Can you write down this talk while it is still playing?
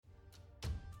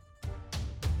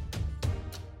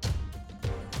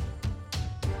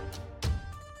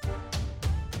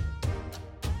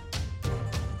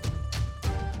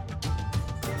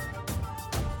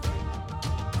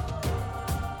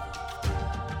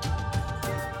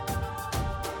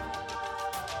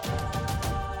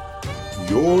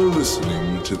You're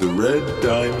listening to the Red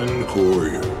Diamond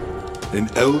Courier, an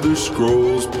Elder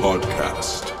Scrolls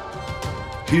podcast.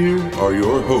 Here are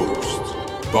your hosts,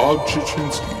 Bob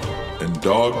Chichinski and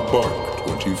Dog Bark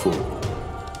 24.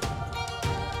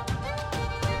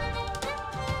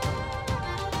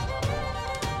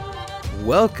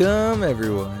 Welcome,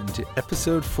 everyone, to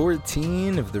episode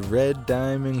 14 of the Red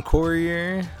Diamond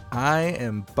Courier. I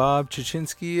am Bob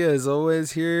Chichinski, as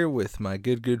always, here with my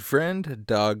good friend,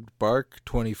 Dog Bark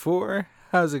 24.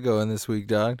 How's it going this week,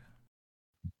 Dog?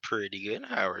 Pretty good.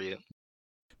 How are you?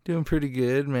 Doing pretty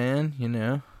good, man. You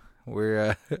know,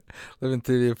 we're living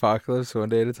through the apocalypse one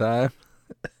day at a time.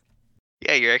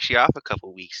 Yeah, you're actually off a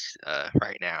couple weeks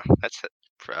right now. That's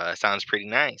sounds pretty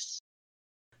nice.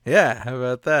 Yeah, how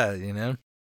about that, you know?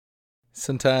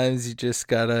 Sometimes you just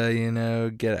gotta, you know,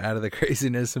 get out of the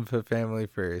craziness and put family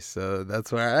first. So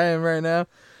that's where I am right now.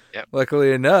 Yep.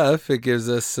 Luckily enough, it gives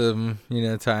us some, you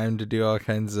know, time to do all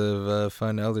kinds of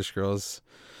fun Elder Scrolls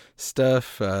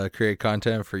stuff, create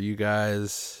content for you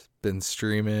guys. Been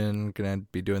streaming, gonna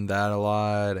be doing that a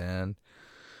lot, and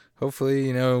hopefully,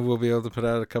 you know, we'll be able to put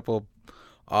out a couple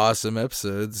awesome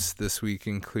episodes this week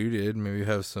included. Maybe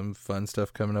have some fun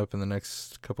stuff coming up in the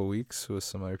next couple weeks with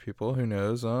some other people. Who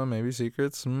knows? Maybe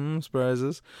secrets,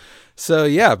 surprises. So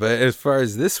yeah, but as far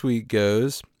as this week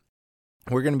goes,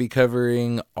 we're going to be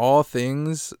covering all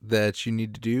things that you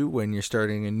need to do when you're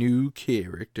starting a new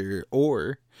character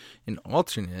or an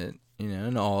alternate, you know,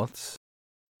 an alt.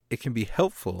 It can be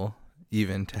helpful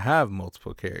even to have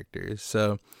multiple characters.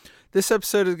 So this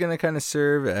episode is going to kind of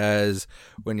serve as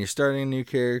when you're starting a new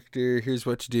character, here's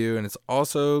what to do. And it's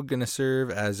also going to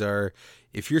serve as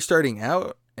if you're starting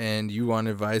out and you want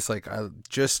advice, like I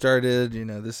just started, you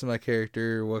know, this is my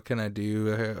character, what can I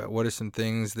do? What are some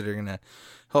things that are going to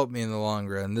help me in the long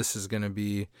run? This is going to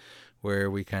be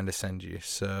where we kind of send you.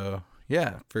 So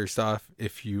yeah, first off,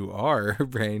 if you are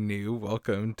brand new,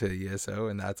 welcome to ESO,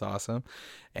 and that's awesome.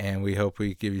 And we hope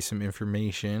we give you some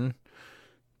information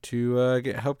to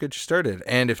help get you started.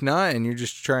 And if not, and you're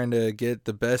just trying to get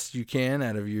the best you can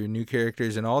out of your new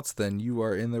characters and alts, then you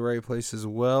are in the right place as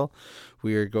well.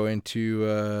 We are going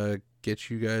to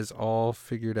get you guys all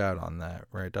figured out on that.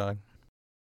 Right, Dog?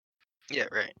 Yeah,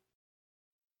 right.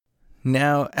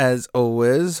 Now, as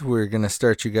always, we're going to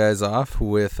start you guys off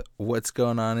with what's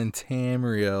going on in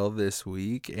Tamriel this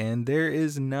week. And there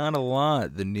is not a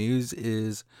lot. The news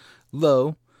is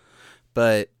low,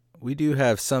 but we do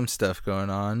have some stuff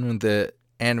going on. The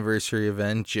anniversary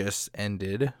event just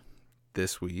ended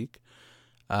this week.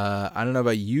 I don't know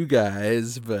about you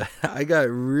guys, but I got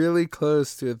really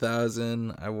close to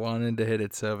 1,000. I wanted to hit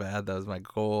it so bad. That was my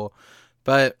goal.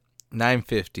 But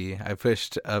 950. I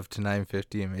pushed up to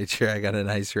 950 and made sure I got a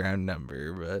nice round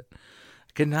number. But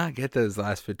I could not get those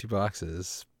last 50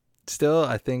 boxes. Still,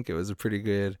 I think it was a pretty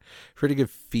good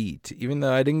feat. Even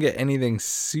though I didn't get anything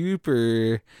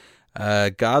super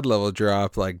god level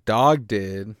drop like Dog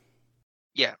did.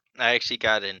 Yeah, I actually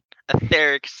got an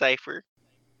etheric cipher.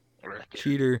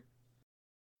 Cheater.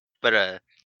 But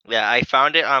yeah, I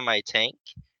found it on my tank,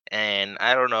 and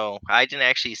I don't know. I didn't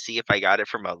actually see if I got it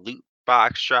from a loot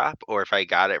box drop or if I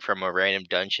got it from a random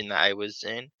dungeon that I was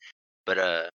in.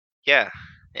 But yeah,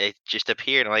 it just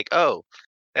appeared. I'm like, oh,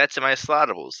 that's in my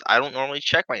slottables. I don't normally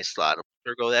check my slottables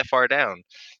or go that far down,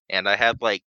 and I have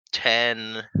like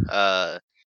 10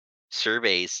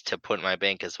 surveys to put in my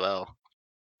bank as well.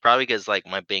 Probably because like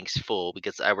my bank's full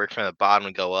because I work from the bottom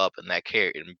and go up, and that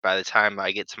carry. And by the time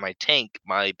I get to my tank,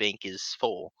 my bank is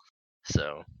full.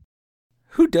 So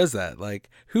who does that? Like,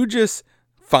 who just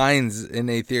finds an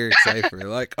etheric cipher?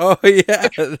 Like, oh yeah,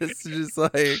 this is just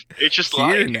like it's just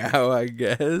here lying. now, I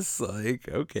guess. Like,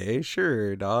 okay,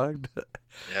 sure, Dog.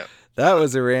 Yeah, that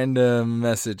was a random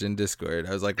message in Discord.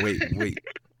 I was like, wait,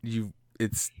 you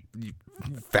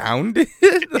found it?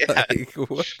 Yeah. Like,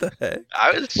 what the heck?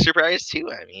 I was surprised too.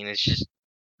 I mean, it's just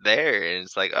there, and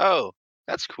it's like, oh,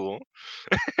 that's cool.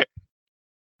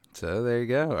 So there you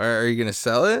go. Are you gonna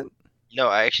sell it? No,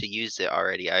 I actually used it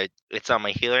already. It's on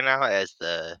my healer now as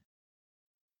the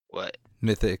what?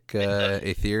 Mythic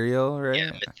ethereal, right?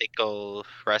 Yeah, mythical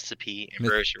recipe,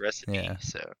 ambrosia recipe. Yeah.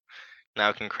 So now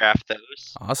I can craft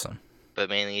those. Awesome. But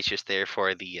mainly it's just there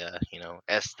for the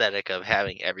aesthetic of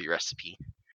having every recipe.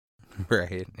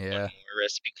 Right, yeah. One more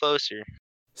recipe closer.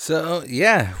 So,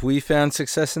 yeah, we found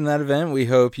success in that event. We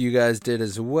hope you guys did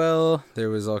as well. There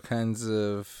was all kinds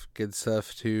of good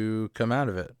stuff to come out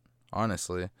of it,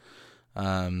 honestly.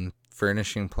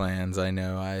 Furnishing plans, I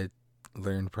know I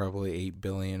learned probably 8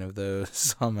 billion of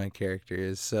those on my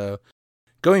characters. So,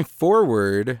 going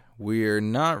forward, we're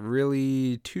not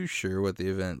really too sure what the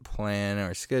event plan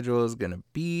or schedule is going to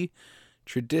be.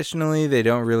 Traditionally, they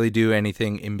don't really do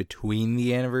anything in between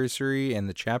the anniversary and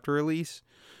the chapter release,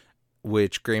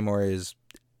 which Greymore is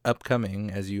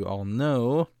upcoming, as you all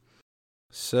know.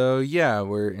 So, yeah,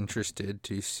 we're interested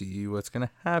to see what's going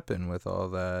to happen with all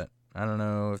that. I don't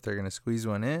know if they're going to squeeze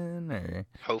one in or...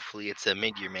 Hopefully it's a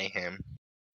mid-year mayhem.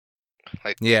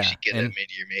 Like, we Yeah, should get a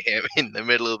mid-year mayhem in the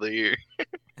middle of the year.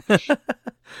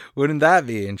 Wouldn't that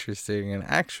be interesting? An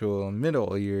actual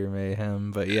middle year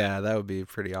mayhem. But yeah, that would be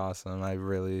pretty awesome. I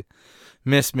really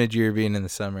miss mid-year being in the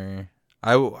summer.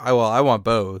 I want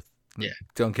both. Yeah.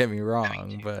 Don't get me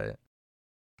wrong, but...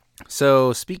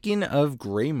 So, speaking of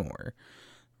Greymore,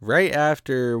 right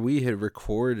after we had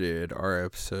recorded our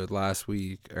episode last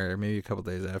week, or maybe a couple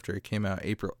days after it came out,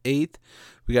 April 8th,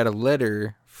 we got a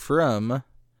letter from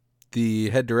the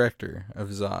head director of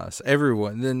ZOS.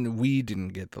 Everyone, then we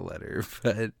didn't get the letter,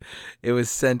 but it was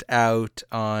sent out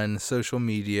on social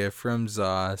media from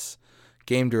ZOS,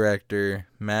 game director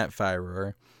Matt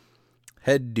Firor,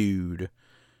 head dude,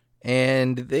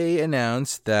 and they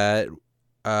announced that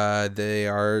they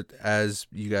are, as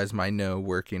you guys might know,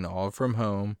 working all from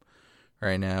home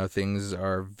right now. Things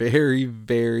are very,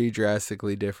 very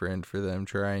drastically different for them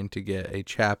trying to get a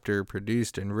chapter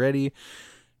produced and ready.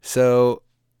 So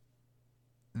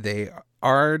they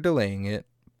are delaying it,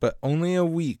 but only a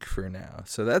week for now.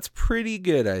 So that's pretty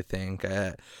good, I think,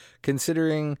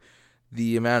 considering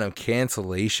the amount of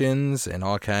cancellations and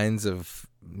all kinds of,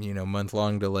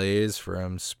 month-long delays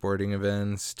from sporting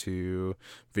events to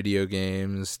video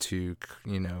games to,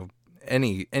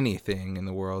 anything in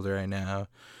the world right now.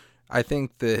 I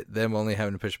think that them only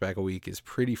having to push back a week is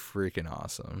pretty freaking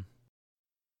awesome.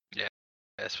 Yeah,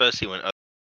 especially when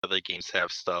other games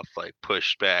have stuff like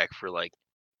pushed back for like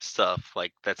stuff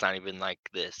like that's not even like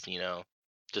this,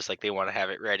 just like they want to have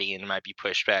it ready and it might be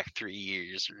pushed back 3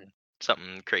 years or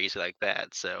something crazy like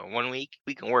that. So 1 week,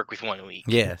 we can work with 1 week.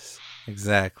 Yes,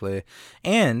 exactly.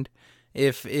 And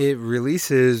if it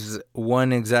releases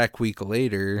one exact week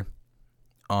later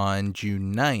on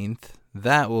June 9th,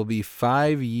 that will be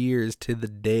 5 years to the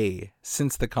day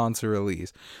since the console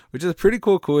release, which is a pretty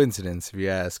cool coincidence if you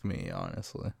ask me,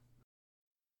 honestly.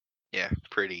 Yeah,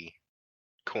 pretty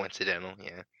coincidental,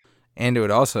 yeah. And it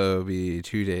would also be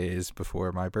 2 days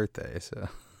before my birthday, so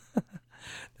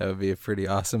that would be a pretty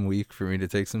awesome week for me to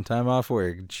take some time off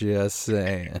work, just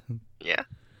saying. Yeah.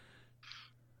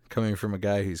 Coming from a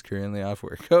guy who's currently off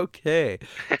work. Okay,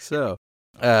 so,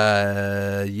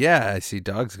 I see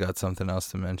Dog's got something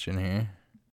else to mention here.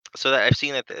 So I've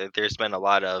seen that there's been a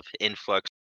lot of influx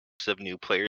of new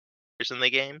players in the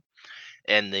game.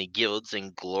 And the Guilds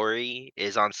and Glory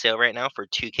is on sale right now for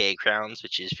 2K crowns,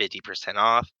 which is 50%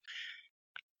 off.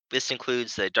 This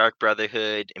includes the Dark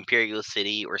Brotherhood, Imperial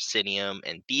City, Orsinium,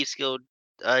 and Thieves Guild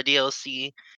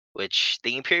DLC, which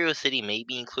the Imperial City may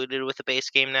be included with the base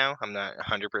game now. I'm not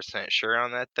 100% sure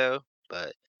on that, though.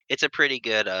 But it's a pretty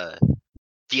good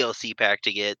DLC pack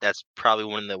to get. That's probably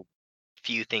one of the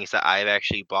few things that I've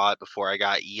actually bought before I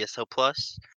got ESO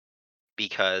Plus.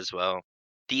 Because, well,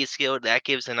 Thieves Guild, that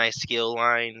gives a nice skill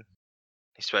line,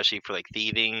 especially for like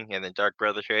thieving, and the Dark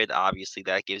Brotherhood, obviously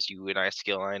that gives you a nice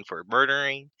skill line for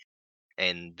murdering.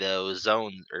 And those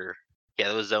zones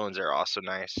are also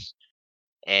nice.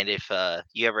 And if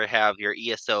you ever have your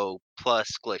ESO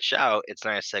Plus glitch out, it's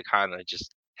nice to kind of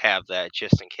just have that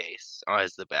just in case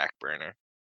as the back burner.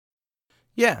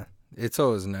 Yeah, it's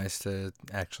always nice to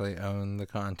actually own the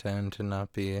content and not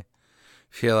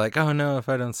feel like, oh no, if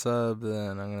I don't sub,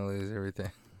 then I'm going to lose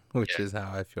everything, which is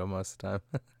how I feel most of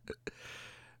the time.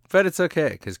 But it's okay,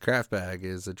 because Craftbag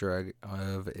is a drug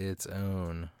of its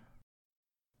own.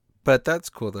 But that's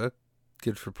cool, though.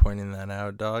 Good for pointing that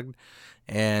out, Dog.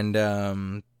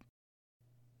 And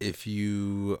if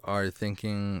you are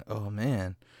thinking, oh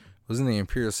man, wasn't the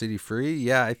Imperial City free?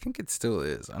 Yeah, I think it still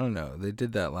is. I don't know. They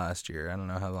did that last year. I don't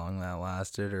know how long that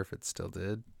lasted or if it still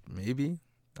did. Maybe.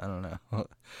 I don't know.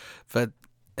 But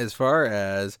as far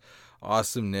as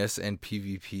awesomeness and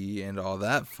PvP and all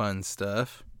that fun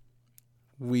stuff,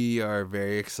 we are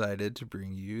very excited to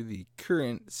bring you the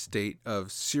current state of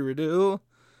Cyrodiil.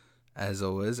 As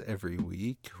always, every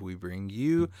week, we bring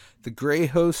you the Grey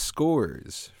Host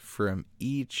scores from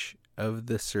each of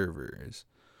the servers.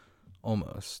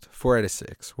 Almost. 4 out of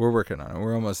 6. We're working on it.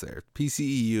 We're almost there.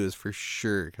 PCEU is for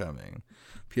sure coming.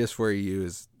 PS4 EU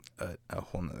is a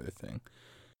whole nother thing.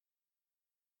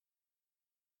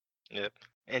 Yep.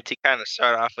 And to kind of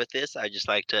start off with this, I just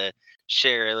like to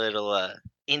share a little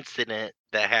incident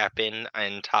that happened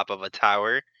on top of a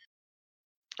tower.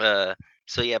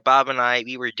 So yeah, Bob and I,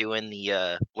 we were doing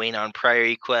the Wayne on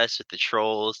Prairie quest with the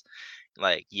trolls.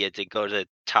 Like, you had to go to the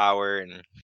tower and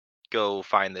go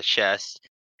find the chest.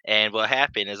 And what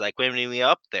happened is, like, when we were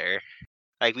up there,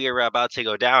 like, we were about to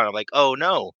go down. I'm like, oh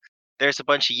no, there's a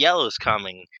bunch of yellows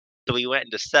coming. So we went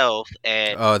into stealth,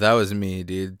 and Oh, that was me,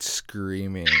 dude,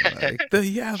 screaming like the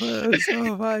yellows.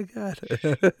 Oh my god!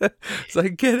 It's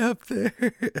like, get up there.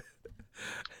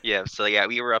 yeah, so yeah,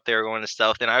 we were up there going to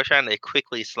stealth, and I was trying to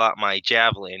quickly slot my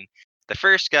javelin. The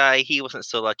first guy, he wasn't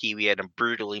so lucky. We had to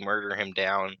brutally murder him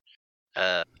down.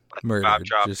 Bob Murdered,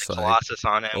 dropped just the like Colossus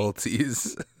on him,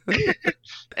 ulties.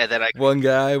 and then One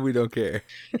guy, we don't care.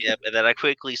 and then I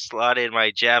quickly slotted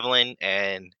my javelin,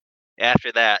 and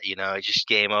after that, it just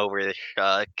game over.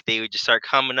 They would just start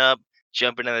coming up,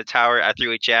 jumping in the tower. I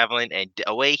threw a javelin, and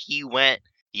away he went.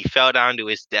 He fell down to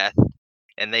his death,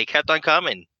 and they kept on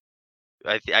coming.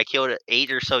 I killed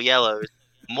 8 or so yellows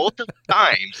multiple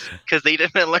times because they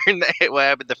didn't learn what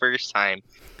happened the first time.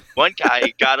 One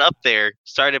guy got up there,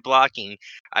 started blocking.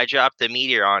 I dropped the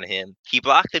meteor on him. He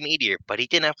blocked the meteor, but he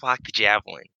didn't block the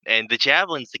javelin. And the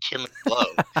javelin's the killing blow.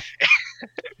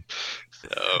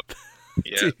 So,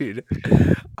 yeah. Dude,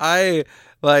 I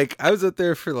was up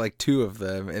there for like 2 of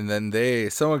them, and then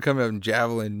someone come up and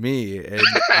javelin me, and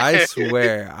I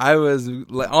swear I was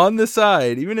on the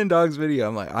side. Even in Dog's video,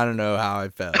 I'm like, I don't know how I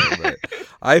fell, but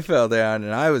I fell down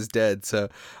and I was dead. So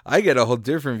I get a whole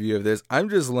different view of this. I'm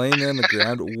just laying there on the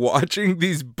ground watching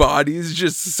these bodies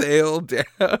just sail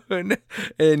down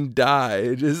and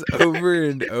die just over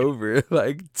and over,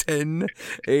 like 10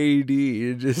 AD.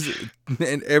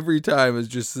 And every time it's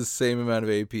just the same amount of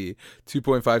AP,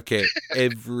 2.5k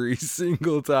every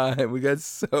single time. We got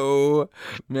so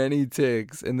many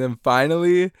ticks, and then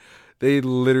finally they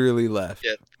literally left.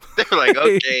 Yeah. They're like,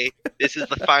 okay, this is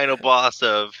the final boss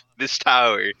of this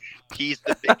tower. He's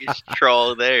the biggest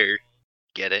troll there.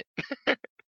 Get it?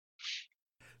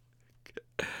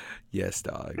 Yes,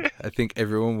 Dog. I think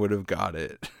everyone would have got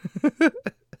it.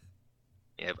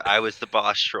 Yeah, I was the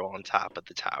boss troll on top of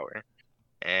the tower.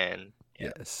 And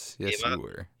yes, you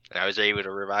were. And I was able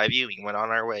to revive you. We went on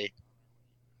our way.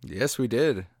 Yes, we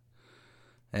did.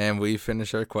 And we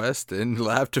finished our quest and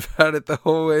laughed about it the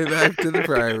whole way back to the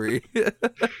Priory.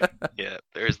 Yeah,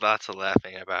 there's lots of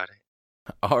laughing about it.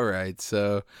 All right,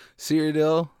 so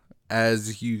Cyrodiil,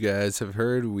 as you guys have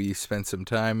heard, we spent some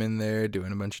time in there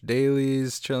doing a bunch of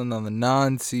dailies, chilling on the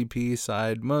non-CP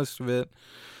side, most of it.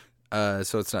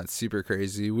 So it's not super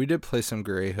crazy. We did play some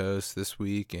Grey Host this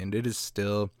week, and it is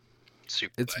still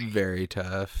super laggy. Very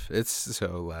tough. It's so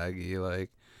laggy.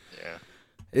 Yeah.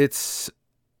 It's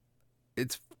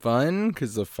fun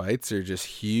because the fights are just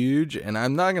huge, and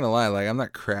I'm not gonna lie, I'm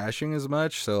not crashing as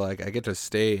much, so I get to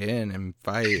stay in and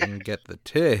fight and get the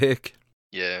tick.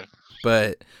 Yeah.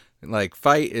 But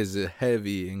fight is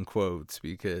heavy in quotes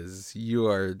because you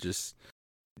are just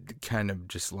kind of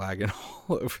just lagging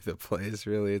all over the place.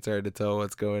 Really, it's hard to tell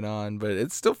what's going on, but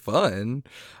it's still fun.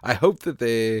 I hope that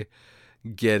they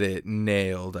get it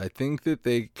nailed. I think that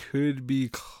they could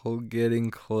be getting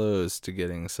close to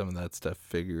getting some of that stuff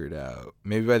figured out.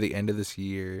 Maybe by the end of this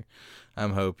year,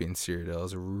 I'm hoping Cyrodiil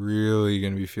is really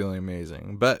going to be feeling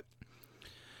amazing. But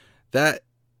that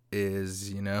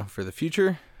is, for the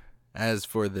future. As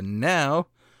for the now,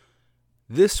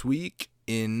 this week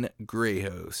in Grey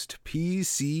Host,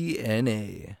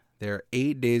 PCNA, there are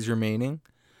 8 days remaining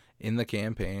in the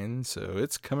campaign, so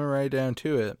it's coming right down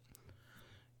to it.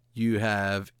 You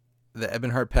have the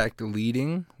Ebonheart Pact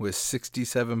leading with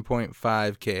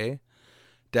 67.5k.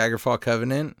 Daggerfall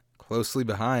Covenant closely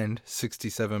behind,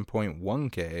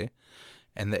 67.1k.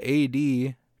 And the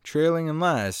AD trailing in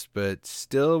last, but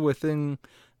still within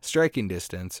striking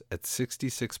distance at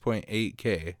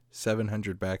 66.8k,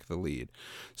 700 back the lead.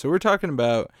 So we're talking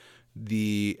about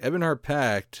the Ebonheart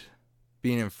Pact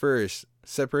being in first,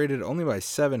 separated only by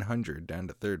 700 down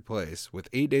to third place, with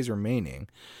 8 days remaining.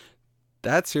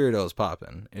 That Cyrodiil is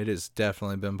popping. It has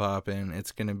definitely been popping.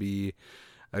 It's going to be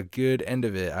a good end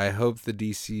of it. I hope the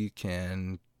DC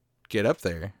can get up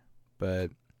there,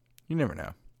 but you never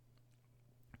know.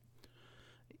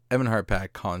 Ebonheart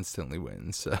Pact constantly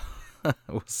wins, so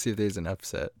we'll see if there's an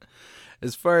upset.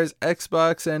 As far as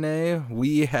Xbox NA,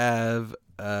 we have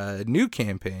a new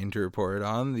campaign to report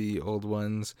on. The old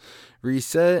ones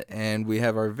reset, and we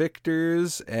have our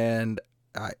victors, and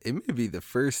it may be the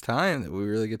first time that we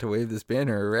really get to wave this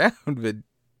banner around, but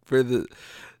for the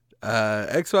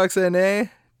Xbox NA,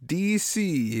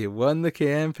 DC won the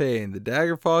campaign. The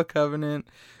Daggerfall Covenant,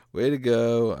 way to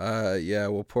go. Yeah,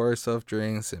 we'll pour ourselves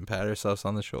drinks and pat ourselves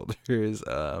on the shoulders.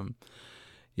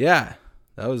 Yeah,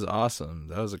 that was awesome.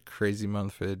 That was a crazy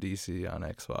month for the DC on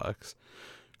Xbox.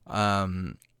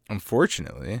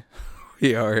 Unfortunately,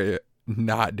 we are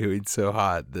not doing so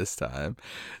hot this time.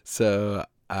 So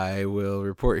I will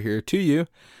report here to you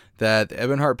that the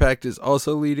Ebonheart Pact is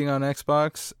also leading on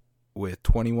Xbox with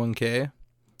 21K.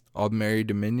 Aldmeri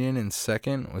Dominion in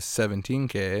second with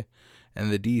 17K.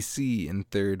 And the DC in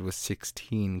third with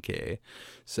 16K.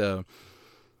 So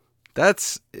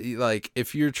that's like,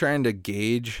 if you're trying to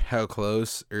gauge how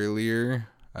close earlier,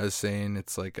 I was saying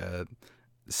it's like a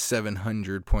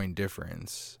 700 point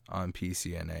difference on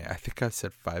PCNA. I think I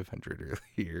said 500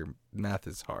 earlier. Math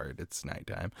is hard. It's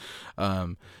nighttime.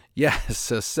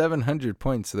 So 700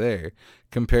 points there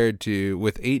compared to,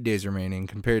 with 8 days remaining,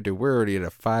 compared to we're already at a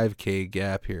 5K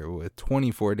gap here with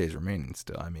 24 days remaining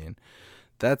still. I mean,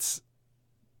 that's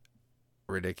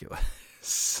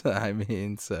ridiculous. I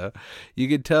mean, so you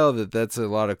could tell that that's a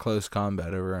lot of close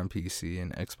combat over on PC,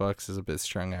 and Xbox is a bit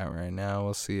strung out right now.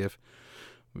 We'll see if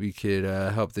we could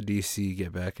help the DC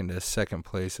get back into second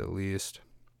place at least.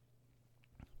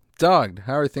 Dog,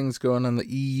 how are things going on the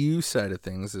EU side of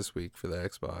things this week for the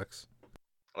Xbox?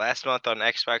 Last month on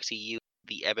Xbox EU,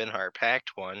 the Ebonheart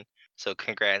Pact won, so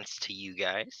congrats to you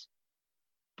guys.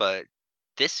 But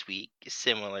this week,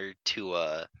 similar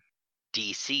to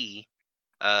DC,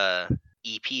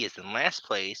 EP is in last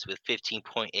place with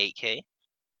 15.8K,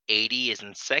 AD is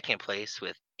in second place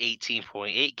with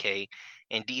 18.8K,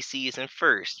 and DC is in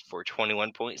first for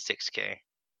 21.6K.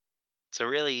 So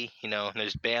really,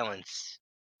 there's balance.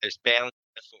 There's balance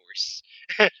in the force.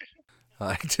 I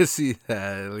like to see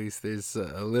that. At least there's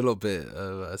a little bit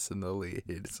of us in the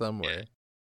lead somewhere.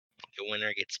 The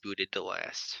winner gets booted to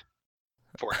last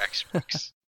for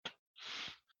Xbox.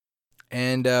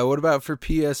 And what about for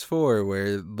PS4,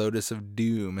 where Lotus of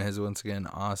Doom has once again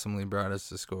awesomely brought us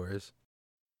the scores?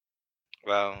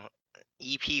 Well,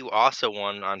 EP also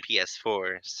won on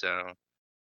PS4, so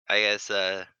I guess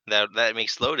that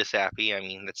makes Lotus happy. I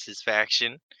mean, that's his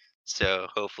faction, so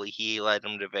hopefully he led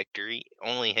him to victory.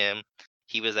 Only him.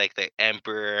 He was like the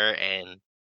emperor and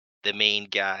the main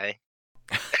guy.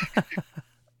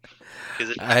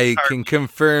 I can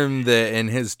confirm that in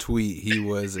his tweet he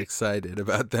was excited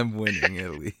about them winning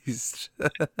at least.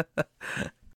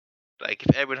 Like,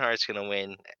 if Ebonheart's gonna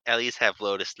win, at least have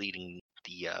Lotus leading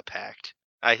the pact.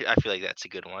 I feel like that's a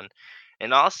good one.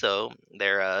 And also,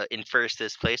 they're in first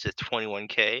this place with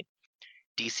 21K.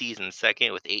 DC's in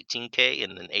second with 18K,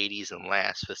 and then AD's in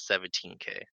last with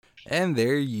 17K. And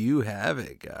there you have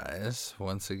it, guys.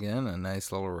 Once again, a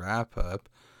nice little wrap up.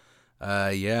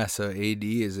 So AD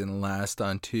is in last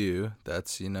on 2.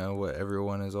 That's, what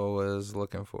everyone is always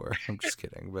looking for. I'm just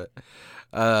kidding. But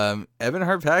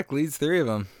Ebonheart Pact leads 3 of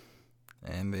them.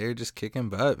 And they're just kicking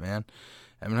butt, man.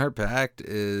 Ebonheart Pact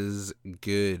is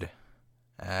good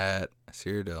at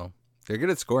Cyrodiil. They're good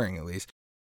at scoring, at least.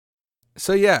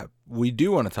 So, yeah, we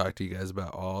do want to talk to you guys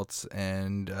about alts.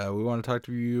 And we want to talk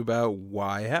to you about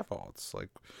why I have alts. Like,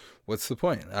 what's the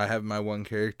point? I have my one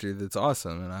character that's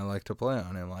awesome and I like to play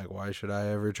on him. Like, why should I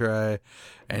ever try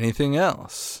anything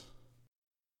else?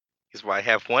 Because why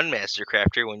have one Master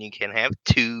Crafter when you can have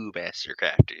 2 Master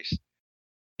Crafters?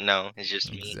 No, it's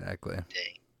just me. Exactly.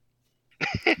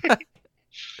 Dang.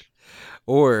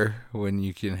 Or when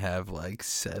you can have like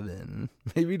 7,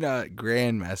 maybe not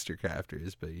Grand Master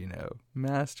Crafters, but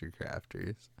Master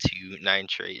Crafters. 2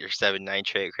 9-trait or 7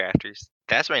 9-trait crafters.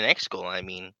 That's my next goal. I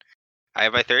mean, I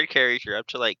have my 3rd character up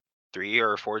to like 3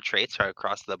 or 4 traits right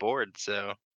across the board,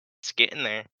 so it's getting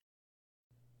there.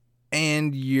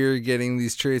 And you're getting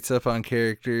these traits up on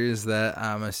characters that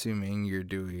I'm assuming you're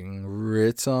doing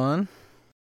writs on?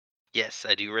 Yes,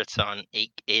 I do writs on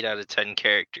 8 out of 10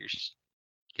 characters.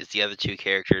 Because the other 2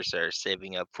 characters are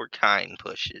saving up for Kind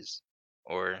pushes.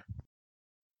 Or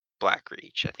Black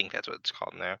Reach. I think that's what it's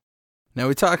called now. Now,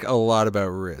 we talk a lot about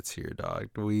writs here, dog.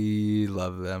 We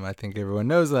love them. I think everyone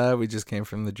knows that. We just came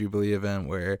from the Jubilee event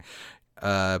where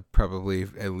probably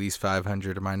at least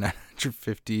 500 of my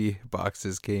 950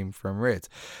 boxes came from writs.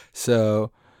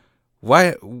 So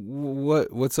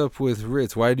what's up with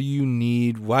writs? Why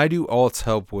do alts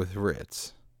help with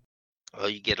writs? Well,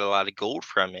 you get a lot of gold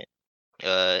from it.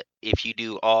 If you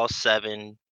do all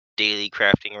 7 daily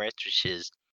crafting writs, which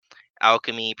is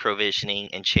alchemy, provisioning,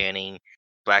 enchanting,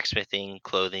 blacksmithing,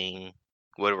 clothing,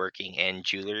 woodworking, and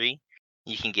jewelry,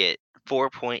 you can get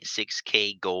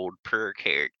 4.6k gold per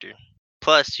character.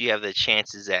 Plus, you have the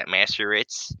chances at Master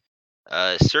Writs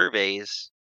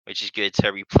surveys, which is good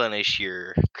to replenish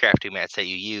your crafting mats that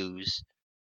you use,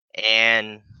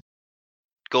 and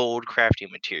gold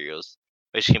crafting materials,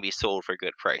 which can be sold for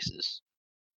good prices.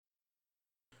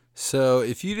 So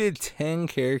if you did 10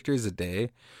 characters a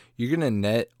day, you're going to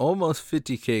net almost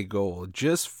 50k gold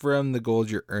just from the gold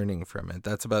you're earning from it.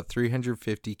 That's about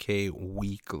 350k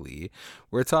weekly.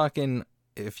 We're talking,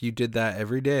 if you did that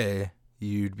every day,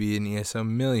 you'd be an ESO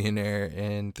millionaire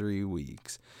in 3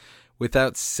 weeks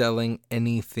without selling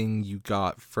anything you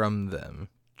got from them,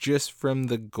 just from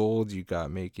the gold you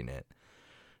got making it.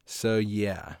 So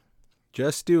yeah,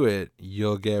 just do it.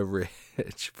 You'll get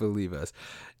rich, believe us.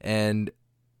 And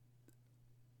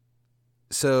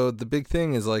so the big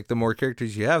thing is, like, the more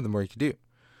characters you have, the more you can do.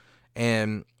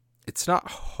 And it's not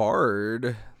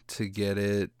hard to get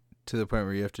it to the point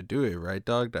where you have to do it, right,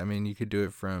 dog? I mean, you could do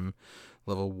it from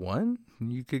level 1.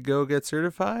 You could go get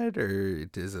certified, or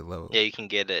is it level? Yeah, you can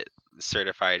get it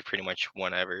certified pretty much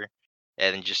whenever,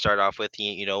 and then just start off with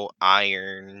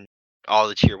iron, all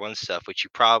the tier 1 stuff, which you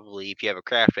probably, if you have a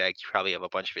craft bag, you probably have a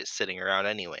bunch of it sitting around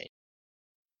anyway.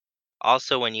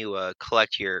 Also, when you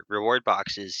collect your reward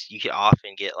boxes, you can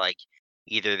often get like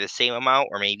either the same amount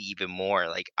or maybe even more,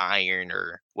 like iron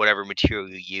or whatever material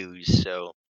you use.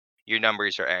 So your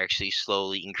numbers are actually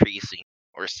slowly increasing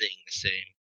or staying the same,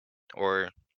 or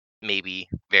maybe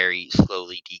very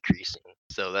slowly decreasing.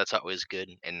 So that's always good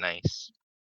and nice.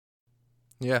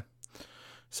 Yeah.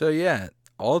 So yeah,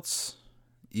 alts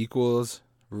equals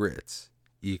writs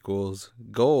equals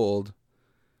gold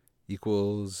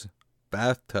equals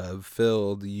bathtub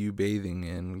filled you bathing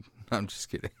in. I'm just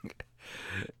kidding.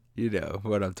 You know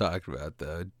what I'm talking about,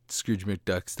 though. Scrooge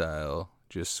McDuck style,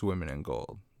 just swimming in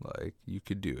gold. Like, you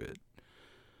could do it.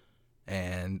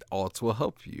 And alts will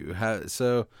help you.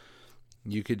 So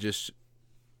you could just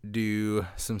do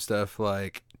some stuff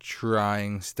like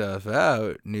trying stuff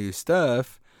out, new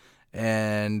stuff,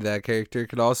 and that character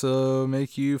could also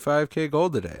make you 5k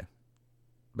gold a day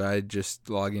by just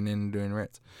logging in and doing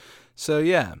writs. So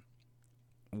yeah,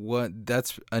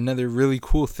 that's another really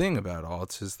cool thing about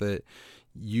alts is that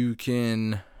you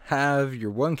can have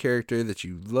your one character that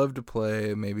you love to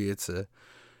play. Maybe it's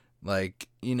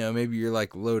maybe you're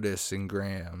like Lotus and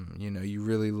Graham. You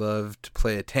really love to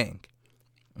play a tank.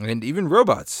 And even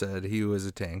Robots said he was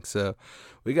a tank. So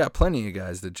we got plenty of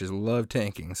guys that just love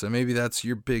tanking. So maybe that's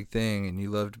your big thing and you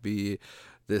love to be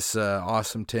this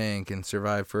awesome tank and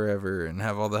survive forever and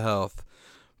have all the health.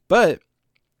 But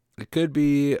it could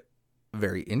be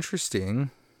very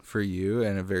interesting for you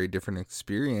and a very different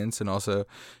experience, and also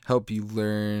help you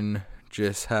learn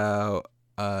just how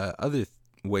other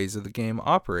ways of the game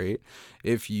operate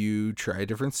if you try a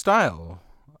different style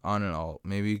on an alt.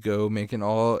 Maybe go make an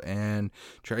alt and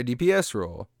try DPS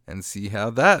roll and see how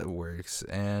that works.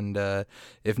 And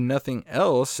if nothing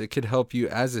else, it could help you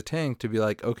as a tank to be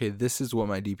like, okay, this is what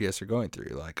my DPS are going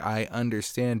through. Like, I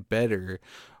understand better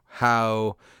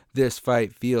how this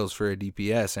fight feels for a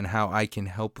DPS and how I can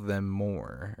help them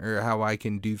more, or how I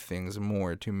can do things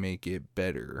more to make it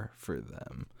better for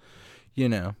them.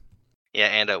 Yeah,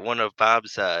 and one of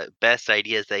Bob's best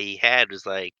ideas that he had was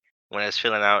like when I was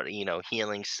filling out,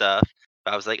 healing stuff.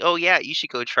 I was like, oh yeah, you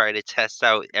should go try to test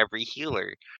out every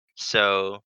healer.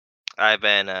 So I've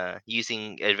been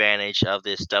using advantage of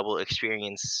this double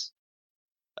experience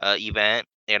event,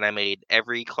 and I made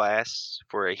every class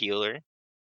for a healer,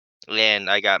 and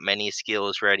I got many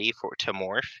skills ready to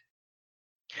morph.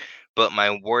 But my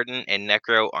Warden and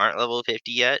Necro aren't level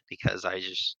 50 yet because I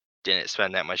just didn't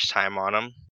spend that much time on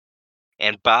them.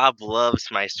 And Bob loves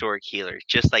my Sword Healer,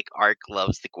 just like Ark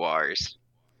loves the Guars.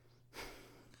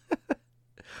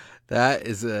 That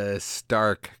is a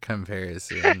stark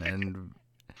comparison, and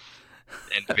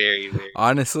very, very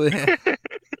honestly,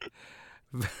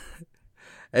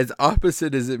 as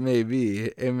opposite as it may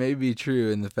be true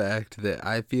in the fact that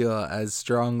I feel as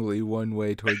strongly one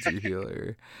way towards your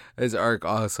healer as Ark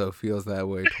also feels that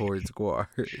way towards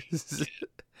Guars.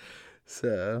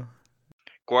 So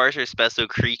Guars are special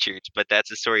creatures, but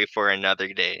that's a story for another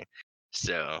day.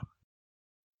 So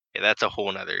yeah, that's a whole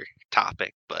nother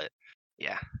topic, but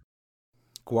yeah.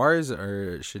 Guars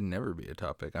should never be a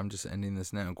topic. I'm just ending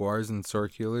this now. Guars and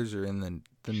Sword Healers are in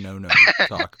the no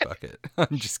talk bucket.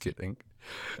 I'm just kidding.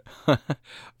 But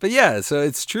yeah, so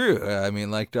it's true. I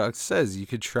mean, like Doc says, you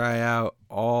could try out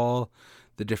all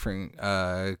the different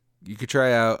you could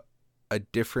try out a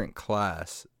different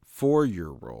class for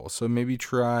your role. So maybe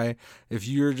try, if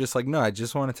you're just like, no, I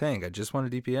just want a tank, I just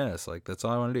want a DPS, like that's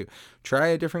all I want to do, try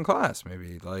a different class.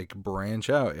 Maybe like branch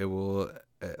out. It will,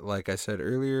 like I said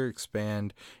earlier,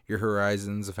 expand your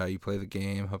horizons of how you play the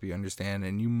game, help you understand,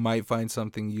 and you might find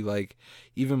something you like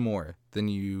even more than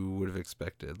you would have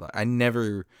expected. Like, I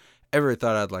never ever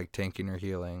thought I'd like tanking or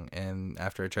healing, and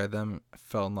after I tried them, I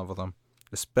fell in love with them,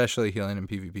 especially healing in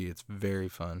PvP. It's very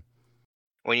fun.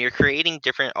 When you're creating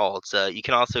different alts, you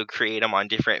can also create them on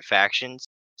different factions.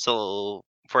 So,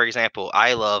 for example,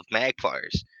 I love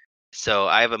Magplars. So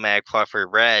I have a Magplar for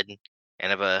red, and I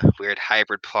have a weird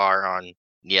hybrid Plar on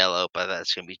yellow, but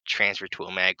that's gonna be transferred to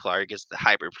a Magplar because the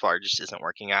hybrid Plar just isn't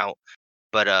working out.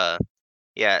 But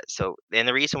yeah. So and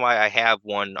the reason why I have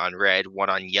one on red, one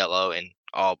on yellow, and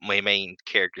all my main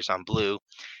characters on blue,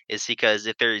 is because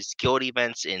if there's guild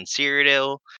events in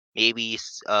Cyrodiil, maybe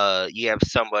you have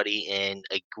somebody in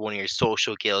one of your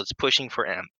social guilds pushing for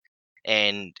M,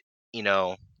 and you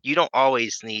know you don't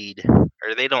always need,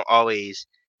 or they don't always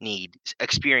need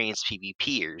experienced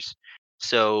PvPers.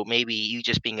 So maybe you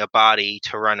just being a body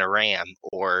to run a ram,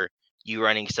 or you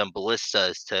running some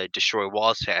ballistas to destroy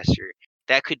walls faster.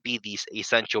 That could be the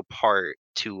essential part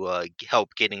to help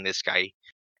getting this guy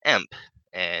Emp,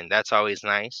 and that's always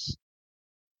nice.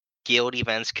 Guild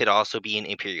events could also be in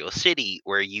Imperial City,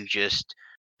 where you just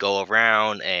go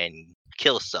around and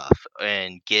kill stuff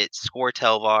and get score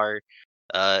Telvar.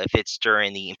 If it's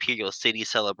during the Imperial City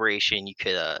celebration, you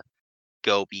could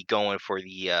be going for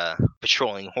the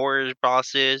patrolling horror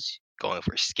bosses, going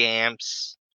for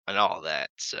scamps, and all that.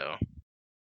 So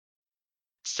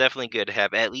it's definitely good to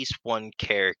have at least one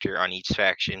character on each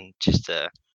faction just to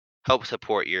help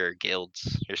support your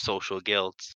guilds, your social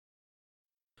guilds.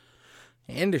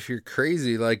 And if you're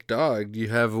crazy like Dog, you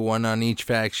have one on each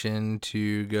faction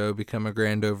to go become a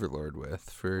Grand Overlord with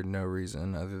for no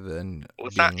reason other than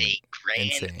It's being not a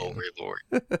Grand insane.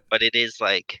 Overlord, but it is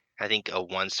like, I think, a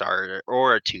 1-star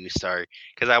or a 2-star.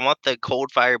 Because I want the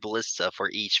Coldfire Ballista for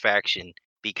each faction,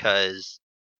 because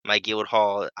my guild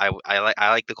hall, I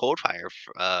like the Coldfire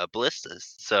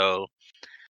Ballistas. So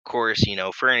of course,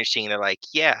 furnishing, they're like,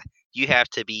 yeah, you have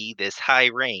to be this high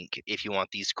rank if you want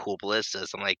these cool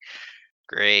ballistas. I'm like,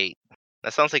 great.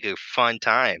 That sounds like a fun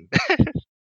time.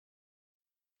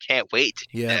 Can't wait to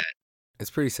do that. It's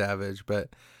pretty savage, but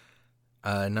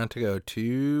not to go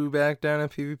too back down a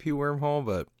PvP wormhole,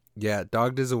 but yeah,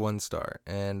 Dogged is a 1-star,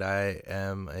 and I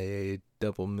am a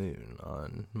double moon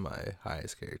on my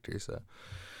highest character, so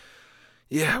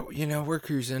yeah, we're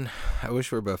cruising. I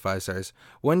wish we were both 5 stars.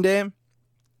 One day,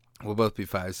 we'll both be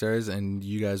 5 stars, and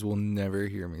you guys will never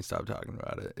hear me stop talking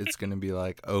about it. It's going to be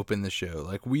like, open the show.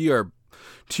 Like, we are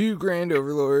 2 Grand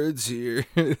Overlords here,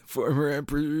 former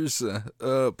Emperors,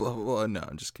 blah, blah, blah. No,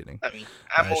 I'm just kidding. I mean,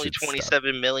 I'm only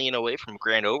 27 million away from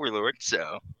Grand Overlord,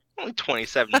 so only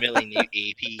 27 million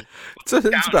AP. So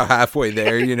it's about halfway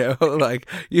there, like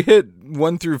you hit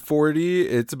 1 through 40,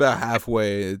 it's about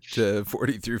halfway to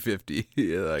 40 through 50.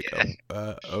 You're like,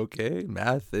 yeah. Okay,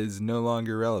 math is no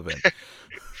longer relevant.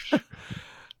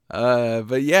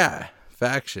 But yeah,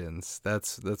 factions.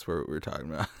 That's what we're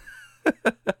talking about.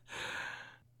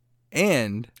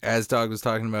 And as Dog was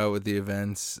talking about with the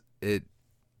events, it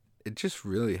just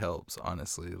really helps,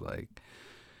 honestly. Like,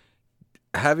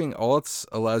 having alts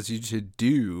allows you to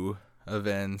do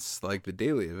events like the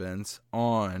daily events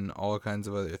on all kinds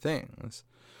of other things.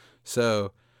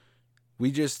 So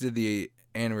we just did the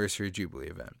Anniversary Jubilee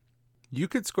event. You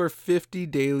could score 50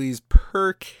 dailies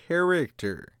per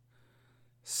character.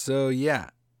 So yeah,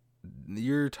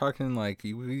 you're talking like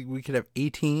we could have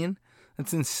 18.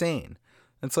 That's insane.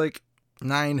 That's like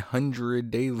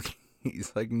 900 dailies.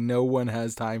 Like, no one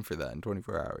has time for that in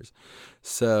 24 hours.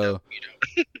 So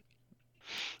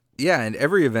yeah, and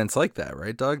every event's like that,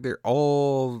 right, Dog? They're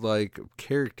all like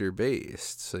character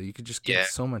based, so you could just get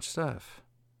so much stuff.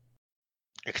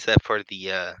 Except for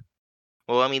the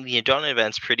well, I mean, the Adon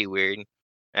event's pretty weird.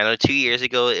 I know 2 years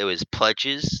ago it was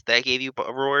pledges that gave you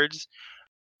rewards,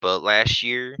 but last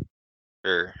year,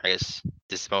 or I guess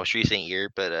this most recent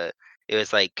year, but it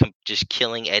was like just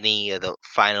killing any of the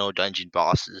final dungeon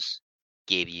bosses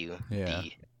gave you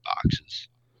the boxes.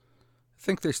 I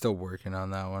think they're still working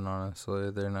on that one, honestly.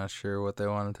 They're not sure what they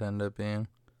want it to end up being.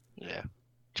 Yeah.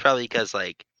 It's probably because,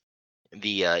 like,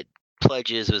 the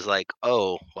pledges was like,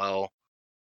 oh, well,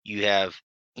 you have,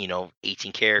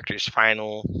 18 characters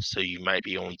final, so you might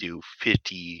be only do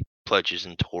 50 pledges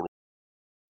in total.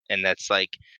 And that's like,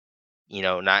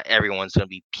 not everyone's going to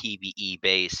be PvE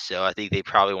based, so I think they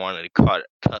probably wanted to cut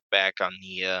back on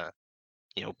the,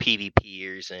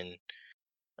 PvPers and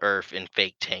Earth and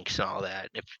fake tanks and all that.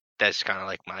 If that's kind of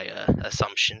like my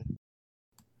assumption.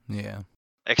 Yeah.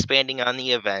 Expanding on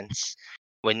the events,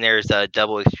 when there's a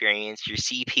double experience, your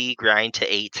CP grind to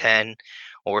 810,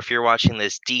 or if you're watching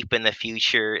this deep in the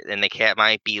future, then the cat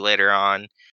might be later on,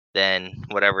 then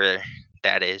whatever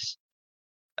that is.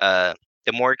 The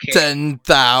more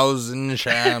 10,000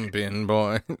 champion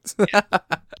points.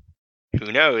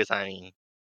 Who knows? I mean,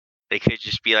 they could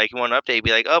just be like, one update,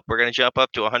 be like, oh, we're gonna jump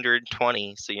up to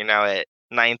 120, so you're now at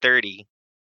 930.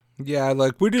 Yeah,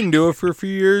 like, we didn't do it for a few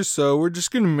years, so we're just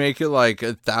gonna make it like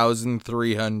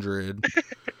 1,300.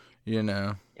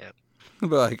 Yep.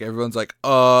 But like everyone's like,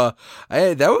 that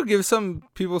would give some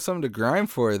people something to grind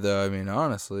for, though. I mean,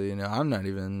 honestly, I'm not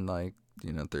even like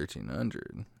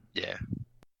 1300. Yeah.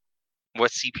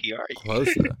 What CP are you?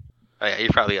 Close though. Oh, yeah,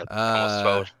 you're probably up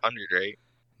almost 1200, right?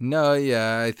 No,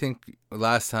 yeah, I think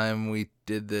last time we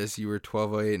did this, you were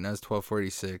 1208 and I was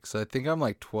 1246. So I think I'm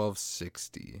like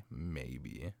 1260,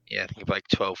 maybe. Yeah, I think like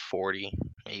 1240,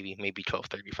 maybe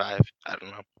 1235. I don't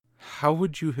know. How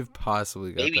would you have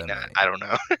possibly got maybe that? Not. Many? I don't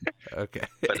know. Okay.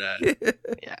 But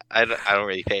yeah, I don't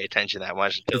really pay attention that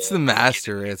much. It's the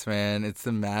master writs, man. It's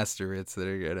the master writs that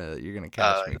you're gonna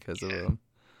catch me because of them.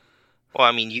 Well,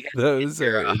 I mean, you got those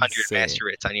are 100 insane. master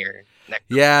writs on your neck.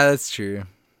 Yeah, that's true.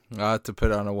 I'll have to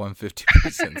put on a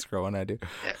 150% scroll when I do.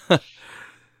 Yeah.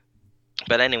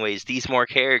 But anyways, these more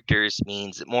characters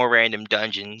means more random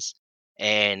dungeons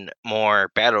and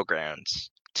more battlegrounds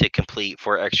to complete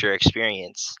for extra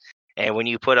experience. And when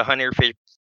you put 150%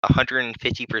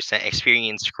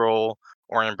 experience scroll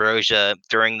or ambrosia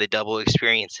during the double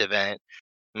experience event,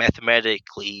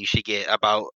 mathematically you should get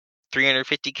about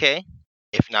 350k,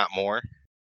 if not more.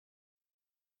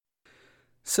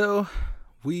 So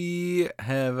we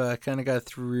have kind of got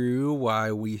through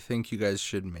why we think you guys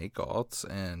should make alts,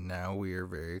 and now we are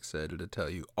very excited to tell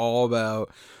you all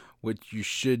about what you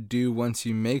should do once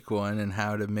you make one and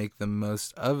how to make the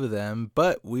most of them.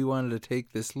 But we wanted to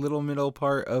take this little middle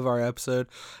part of our episode,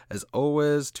 as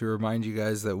always, to remind you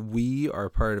guys that we are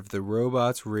part of the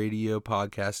Robots Radio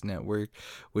Podcast Network,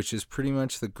 which is pretty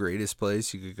much the greatest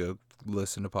place you could go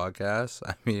listen to podcasts.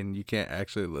 I mean, you can't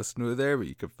actually listen to it there, but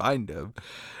you can find them.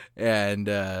 And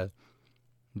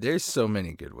there's so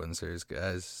many good ones there,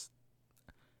 guys.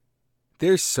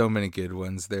 There's so many good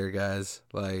ones there, guys.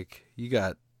 Like, you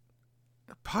got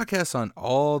podcasts on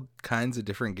all kinds of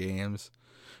different games.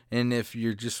 And if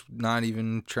you're just not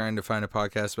even trying to find a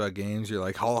podcast about games, you're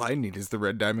like, all I need is the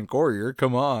Red Diamond Courier.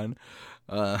 Come on.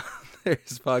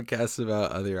 There's podcasts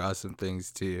about other awesome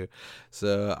things too.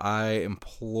 So I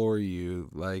implore you,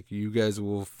 like, you guys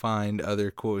will find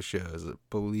other cool shows.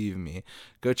 Believe me.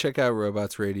 Go check out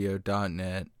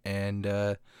robotsradio.net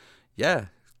and yeah,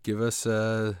 give us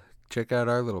check out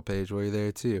our little page while you're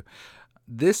there too.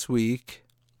 This week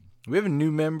we have a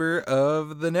new member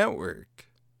of the network.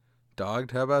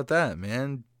 Dogged, how about that,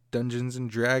 man? Dungeons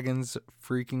and Dragons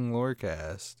freaking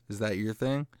Lorecast. Is that your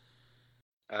thing?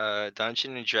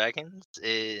 Dungeons and Dragons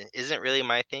isn't really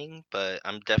my thing, but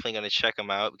I'm definitely gonna check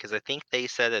them out because I think they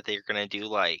said that they're gonna do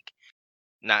like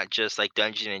not just like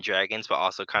Dungeons and Dragons, but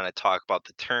also kind of talk about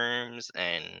the terms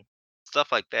and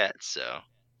stuff like that. So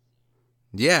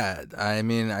yeah, I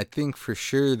mean, I think for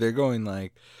sure they're going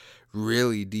like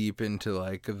really deep into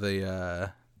like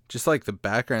the just like the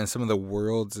background, some of the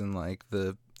worlds and like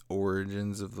the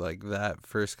origins of like that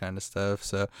first kind of stuff.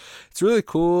 So it's really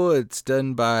cool. It's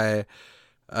done by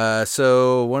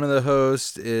so one of the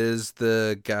hosts is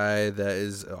the guy that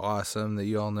is awesome that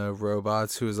you all know,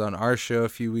 Robots, who was on our show a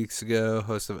few weeks ago,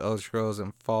 host of Elder Scrolls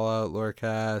and Fallout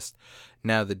Lorecast,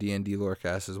 now the D&D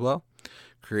Lorecast as well,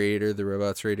 creator of the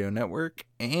Robots Radio Network,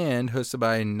 and hosted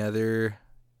by another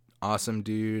awesome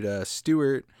dude,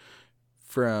 Stuart,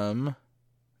 from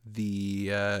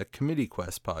the Committee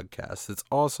Quest podcast that's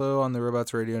also on the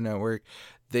Robots Radio Network.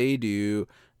 They do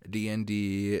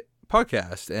D&D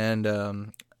podcast,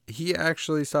 and he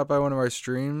actually stopped by one of our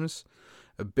streams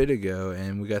a bit ago,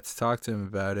 and we got to talk to him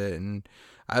about it, and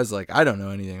I was like, I don't know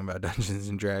anything about Dungeons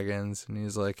and Dragons, and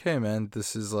he's like, hey man,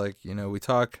 this is like, we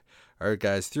talk our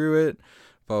guys through it,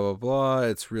 blah blah blah.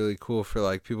 It's really cool for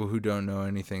like people who don't know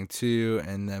anything too,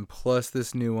 and then plus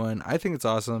this new one, I think it's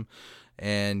awesome.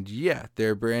 And yeah,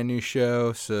 they're a brand new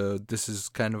show, so this is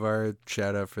kind of our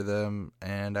shout out for them,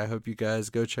 and I hope you guys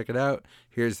go check it out.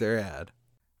 Here's their ad.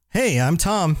 Hey, I'm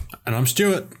Tom. And I'm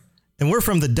Stuart. And we're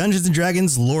from the Dungeons &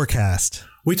 Dragons Lorecast.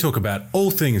 We talk about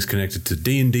all things connected to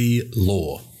D&D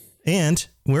lore. And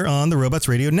we're on the Robots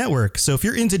Radio Network. So if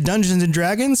you're into Dungeons &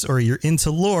 Dragons or you're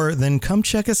into lore, then come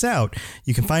check us out.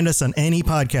 You can find us on any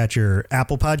podcatcher,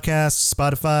 Apple Podcasts,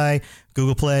 Spotify,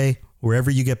 Google Play,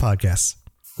 wherever you get podcasts.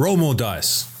 Roll more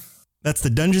dice. That's the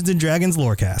Dungeons & Dragons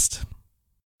Lorecast.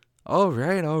 All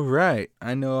right.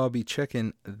 I know I'll be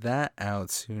checking that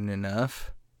out soon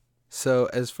enough. So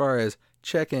as far as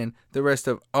checking the rest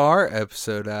of our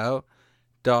episode out,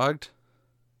 Dogged,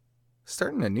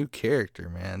 starting a new character,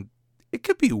 man. It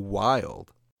could be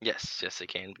wild. yes, it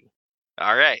can be.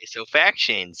 All right, so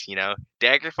factions,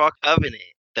 Daggerfall Covenant,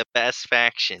 the best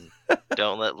faction.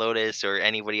 Don't let Lotus or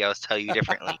anybody else tell you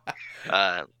differently.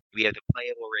 We have the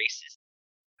playable races,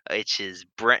 which is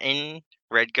Breton,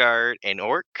 Redguard, and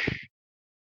Orc.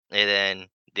 And then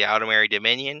the Outermary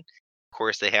Dominion. Of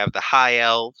course, they have the High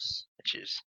Elves, which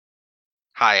is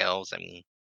high elves. I mean,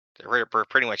 we're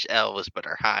pretty much elves, but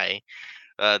are high.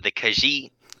 The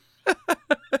Khajiit.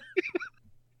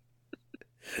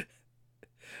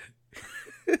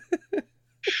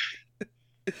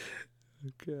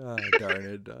 God darn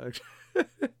it, dog.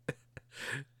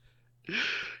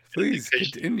 Please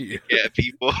continue. Yeah,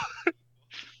 people.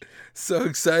 So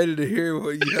excited to hear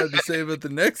what you have to say about the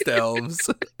next elves.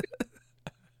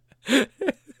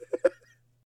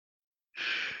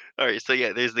 All right, so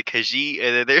yeah, there's the Khajiit,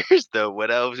 and then there's the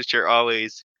Wood Elves,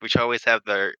 which always have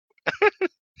their.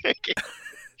 Okay.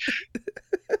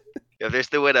 Yeah, there's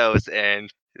the Wood Elves,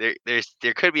 and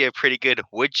there could be a pretty good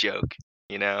wood joke,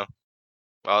 you know.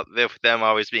 Well, with them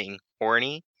always being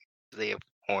horny, they have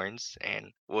horns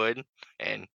and wood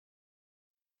and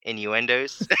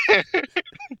innuendos.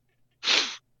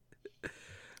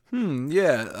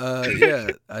 Yeah.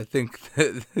 I think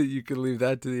that you can leave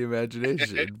that to the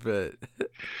imagination, but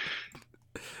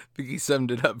I think he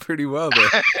summed it up pretty well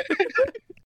there.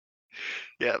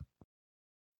 Yep.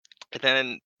 And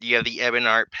then you have the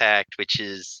Ebonheart Pact, which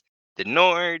is the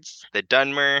Nords, the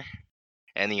Dunmer,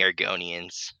 and the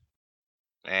Argonians.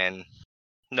 And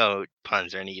no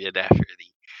puns are needed after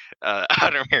the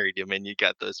Outer Meridian. You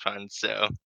got those puns, so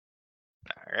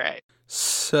all right.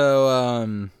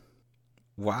 So,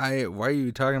 why are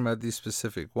you talking about these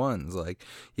specific ones? Like,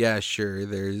 yeah, sure,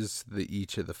 there's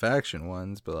each of the faction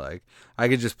ones, but like, I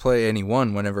could just play any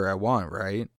one whenever I want,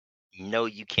 right? No,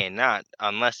 you cannot,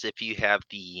 unless if you have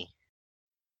the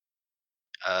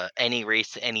any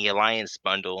race, any alliance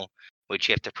bundle, which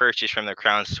you have to purchase from the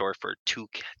crown store for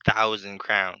 2,000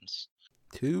 crowns.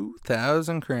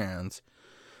 2,000 crowns.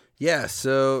 Yeah,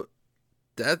 so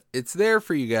that it's there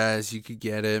for you guys. You could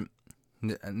get it.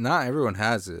 Not everyone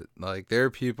has it. Like, there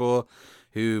are people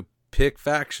who pick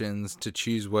factions to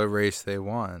choose what race they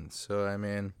want. So, I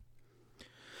mean,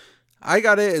 I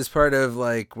got it as part of,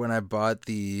 like, when I bought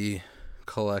the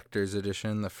collector's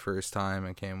edition the first time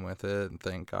it came with it. And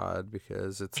thank God,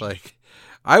 because it's like,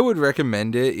 I would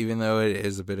recommend it, even though it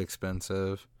is a bit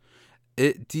expensive.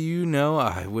 Do you know,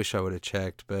 I wish I would have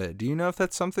checked, but do you know if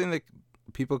that's something that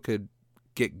people could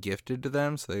get gifted to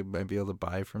them so they might be able to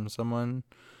buy from someone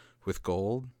with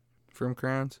gold from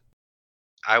crowns?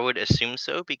 I would assume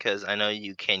so, because I know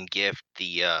you can gift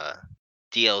the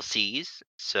DLCs,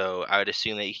 so I would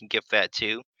assume that you can gift that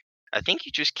too. I think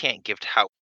you just can't gift how.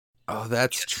 Oh,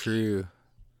 that's true.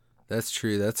 That's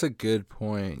true. That's a good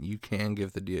point. You can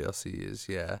give the DLCs,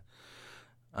 yeah.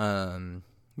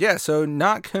 Yeah, so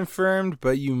not confirmed,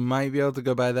 but you might be able to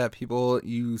go buy that. People,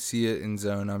 you see it in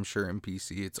Zone, I'm sure, in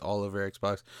PC. It's all over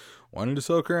Xbox. Wanted to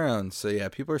sell crowns. So yeah,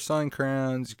 people are selling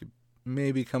crowns. You could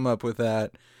maybe come up with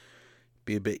that.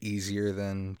 Be a bit easier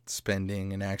than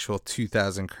spending an actual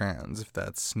 2,000 crowns if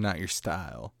that's not your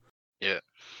style. Yeah.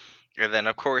 And then,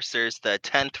 of course, there's the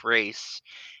 10th race,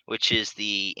 which is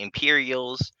the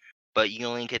Imperials, but you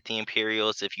only get the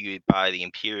Imperials if you buy the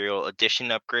Imperial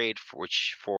Edition upgrade, for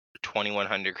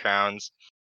 2,100 crowns.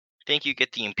 I think you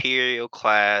get the Imperial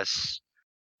class,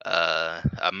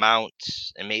 a mount,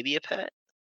 and maybe a pet.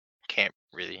 I'm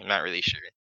not really sure.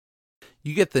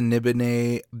 You get the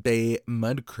Nibene Bay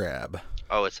Mud Crab.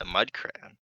 Oh, it's a mud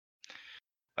crab.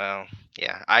 Well,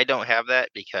 yeah, I don't have that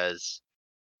because,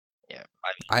 yeah.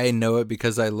 I know it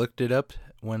because I looked it up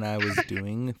when I was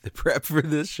doing the prep for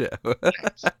this show.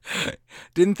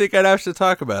 Didn't think I'd have to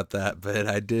talk about that, but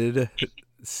I did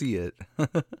see it.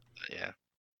 Yeah.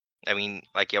 I mean,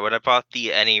 like, yeah, when I bought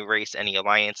the Any Race, Any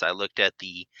Alliance, I looked at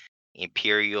the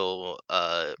Imperial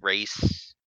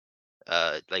race,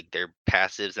 like their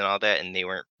passives and all that, and they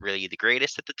weren't really the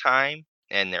greatest at the time.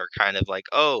 And they're kind of like,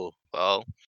 oh, well,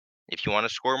 if you want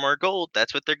to score more gold,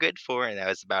 that's what they're good for, and that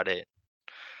was about it.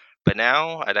 But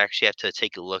now I'd actually have to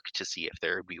take a look to see if they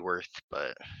would be worth,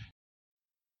 but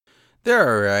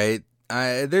they're alright.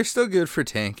 They're still good for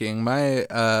tanking. My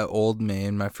old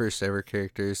main, my first ever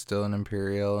character, is still an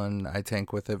Imperial, and I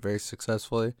tank with it very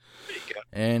successfully. there you go.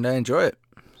 And I enjoy it.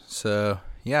 So,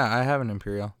 yeah, I have an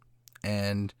Imperial.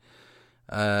 And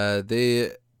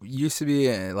they used to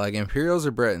be like Imperials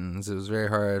or Bretons. It was very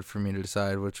hard for me to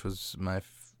decide which was my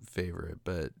favorite,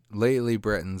 but lately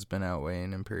Breton's been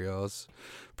outweighing Imperials.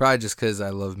 Probably just because I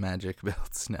love magic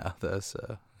builds now, though,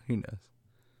 so who knows.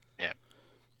 Yeah.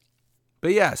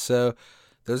 But yeah, so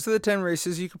those are the 10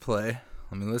 races you could play.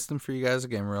 Let me list them for you guys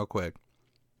again real quick.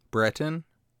 Breton,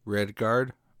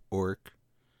 Redguard, Orc,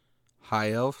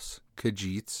 High Elves,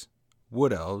 Khajiits,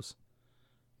 Wood Elves,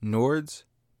 Nords,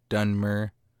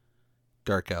 Dunmer,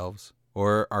 Dark Elves,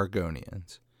 or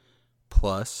Argonians,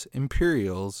 plus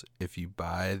Imperials if you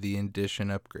buy the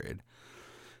Edition upgrade.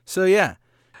 So yeah,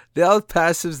 they all have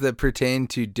passives that pertain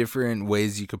to different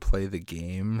ways you could play the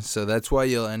game. So that's why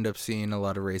you'll end up seeing a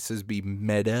lot of races be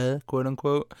meta, quote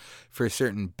unquote, for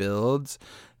certain builds.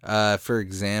 For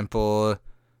example,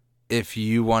 if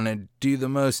you want to do the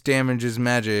most damage as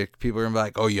magic, people are going to be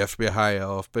like, oh, you have to be a high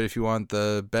elf. But if you want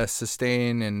the best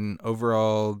sustain and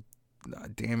overall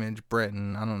damage,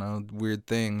 Breton, I don't know, weird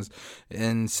things.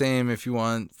 And same if you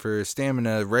want for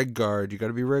stamina, Red Guard, you got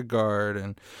to be Red Guard.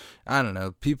 And I don't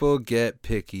know, people get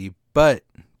picky, but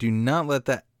do not let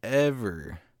that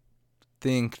ever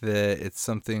think that it's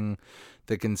something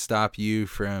that can stop you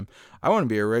from, I want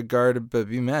to be a Red Guard but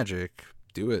be magic.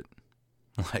 Do it.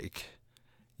 Like,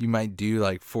 you might do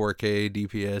like 4K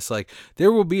DPS. Like,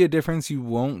 there will be a difference. You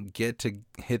won't get to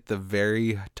hit the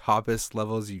very toppest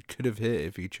levels you could have hit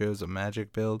if you chose a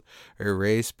magic build or a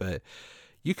race, but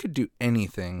you could do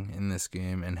anything in this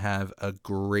game and have a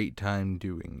great time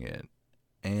doing it.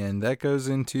 And that goes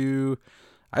into,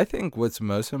 I think what's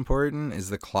most important is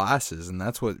the classes, and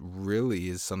that's what really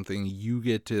is something you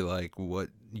get to, like, what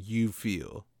you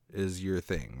feel is your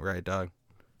thing, right, dog?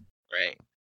 Right.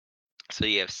 So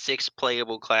you have 6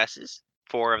 playable classes.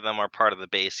 4 of them are part of the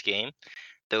base game.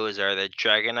 Those are the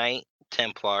Dragon Knight,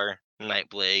 Templar,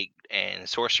 Nightblade, and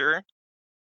Sorcerer.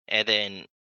 And then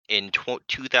in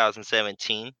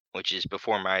 2017, which is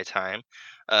before my time,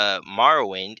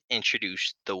 Morrowind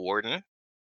introduced the Warden.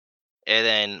 And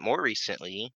then more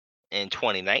recently, in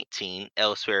 2019,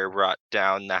 Elsewhere brought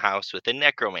down the house with the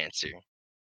Necromancer,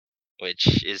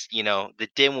 which is, the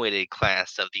dim-witted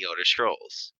class of the Elder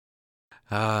Scrolls.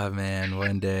 Ah, man,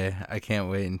 one day. I can't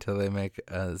wait until they make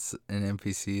an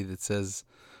NPC that says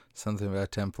something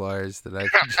about Templars that I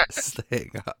can just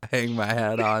hang my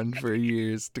hat on for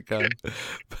years to come.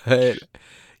 But,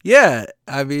 yeah,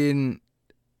 I mean,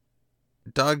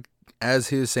 Dog, as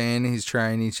he was saying, he's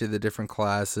trying each of the different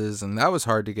classes, and that was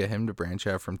hard to get him to branch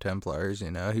out from Templars, He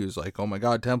was like, oh my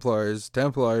god, Templars,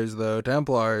 though,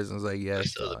 Templars. And I was like, yes. They're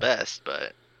still the best,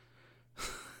 but...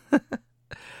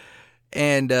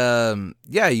 And,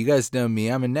 yeah, you guys know me.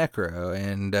 I'm a Necro,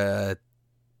 and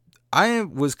I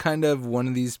was kind of one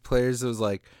of these players that was,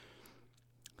 like,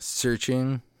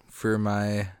 searching for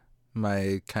my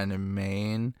kind of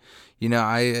main.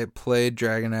 I played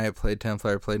Dragon Knight, played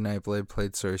Templar, played Nightblade,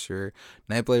 played Sorcerer.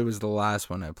 Nightblade was the last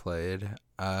one I played.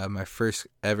 My first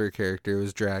ever character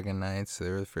was Dragon Knight, so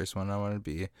they were the first one I wanted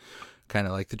to be. Kind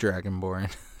of like the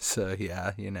Dragonborn. So,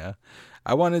 yeah,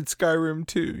 I wanted Skyrim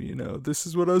too, this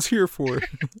is what I was here for.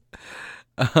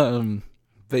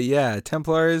 But yeah,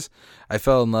 Templars, I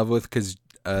fell in love with because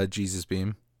Jesus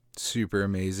Beam, super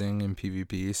amazing in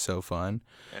PvP, so fun.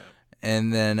 Yeah.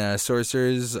 And then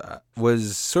Sorcerer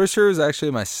was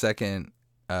actually my second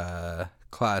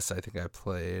class I think I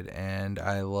played, and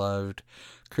I loved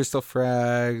Crystal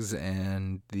Frags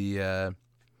and the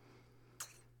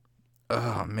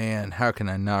oh man, how can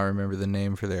I not remember the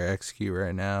name for their execute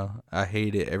right now? I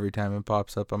hate it every time it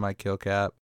pops up on my kill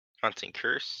cap. Haunting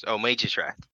Curse? Oh, Mage's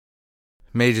Wrath.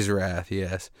 Mage's Wrath,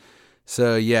 yes.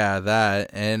 So yeah, that.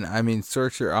 And I mean,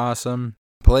 Sorcerer, awesome.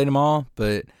 Played them all,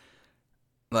 but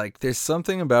like, there's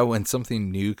something about when something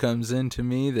new comes into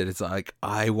me that it's like,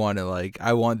 I want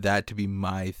that to be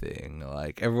my thing.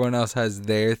 Like, everyone else has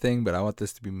their thing, but I want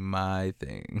this to be my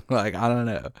thing. Like, I don't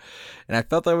know. And I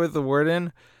felt that with the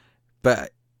Warden,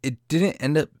 but it didn't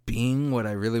end up being what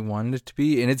I really wanted it to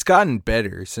be. And it's gotten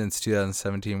better since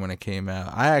 2017 when it came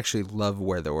out. I actually love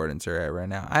where the Wardens are at right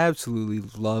now. I absolutely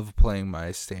love playing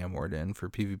my Stam Warden for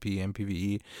PvP and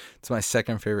PvE. It's my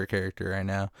second favorite character right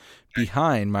now,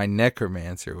 behind my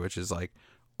Necromancer, which is like,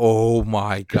 oh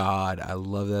my god, I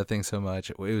love that thing so much.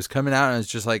 It was coming out and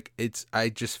it's just like, I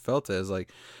just felt it as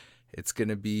like, it's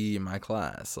gonna be my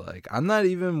class. Like, I'm not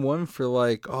even one for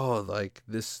like, oh, like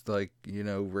this, like,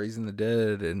 raising the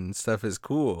dead and stuff is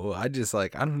cool. I just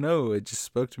like, I don't know, it just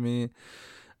spoke to me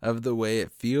of the way it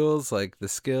feels, like the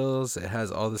skills. It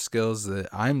has all the skills that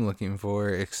I'm looking for,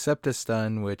 except a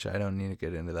stun, which I don't need to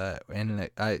get into that,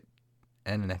 and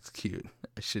an execute.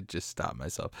 I should just stop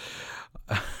myself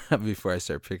before I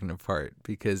start picking apart,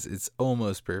 because it's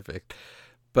almost perfect.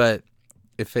 But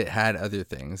if it had other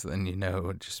things, then it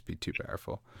would just be too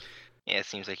powerful. Yeah, it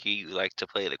seems like you like to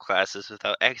play the classes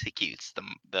without executes.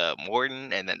 The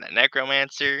Warden and then the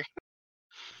Necromancer.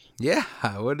 Yeah,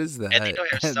 what is that? And they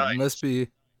don't have stuns. It must be.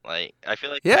 Like, I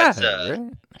feel like right?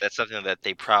 That's something that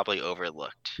they probably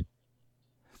overlooked.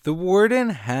 The Warden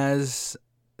has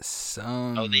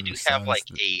some. Oh, they do have like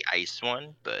a ice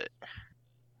one, but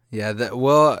yeah,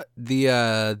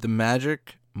 the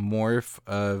magic morph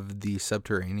of the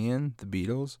Subterranean, the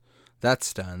beetles, that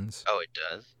stuns. Oh, it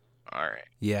does? All right.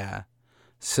 Yeah.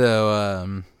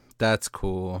 So That's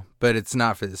cool, but it's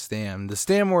not for the Stam. The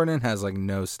Stam Warden has like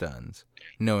no stuns,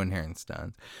 no inherent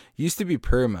stuns. Used to be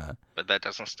perma, But that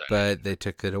doesn't stun. but they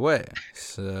took it away.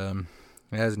 So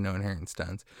it has no inherent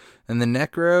stuns. And the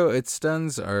Necro, its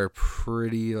stuns are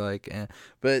pretty like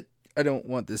but I don't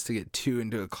want this to get too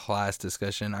into a class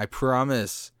discussion. I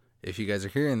promise, if you guys are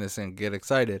hearing this and get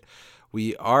excited,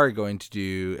 we are going to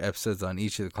do episodes on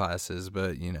each of the classes,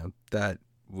 but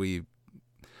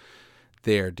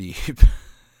they are deep.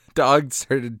 Dog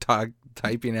started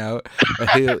typing out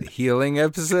a healing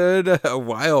episode a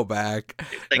while back, Like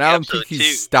and I don't episode think he 2.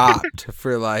 stopped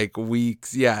for like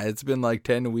weeks. Yeah, it's been like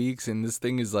 10 weeks, and this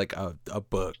thing is like a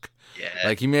book. Yeah.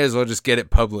 Like, he may as well just get it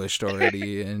published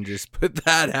already and just put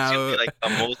that It's gonna out. be like a I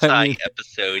mean,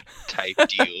 multi-episode type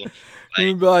deal.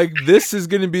 you'd be like, this is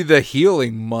going to be the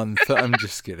healing month. I'm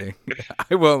just kidding.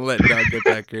 I won't let Doug get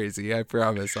that crazy. I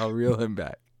promise. I'll reel him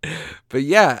back. But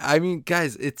yeah, I mean,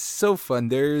 guys, it's so fun.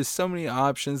 There's so many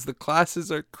options. The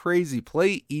classes are crazy.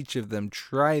 Play each of them.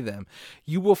 Try them.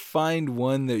 You will find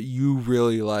one that you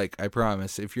really like. I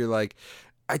promise. If you're like,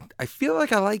 I feel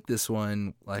like I like this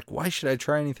one. Like, why should I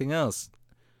try anything else?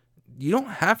 You don't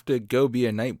have to go be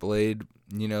a Nightblade,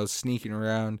 sneaking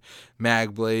around,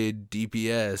 Magblade,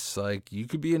 DPS. Like, you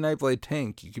could be a Nightblade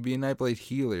tank. You could be a Nightblade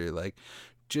healer. Like,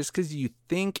 just because you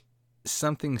think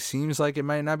something seems like it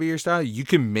might not be your style, you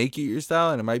can make it your style,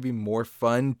 and it might be more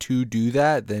fun to do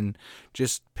that than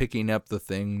just picking up the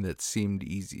thing that seemed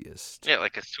easiest. Yeah,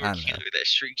 like a sword healer that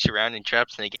shrieks around and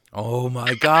traps and Oh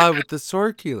my god, with the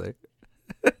sword healer.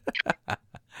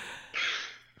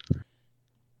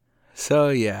 So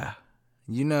yeah,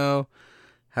 you know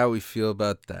how we feel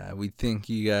about that. We think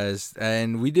you guys,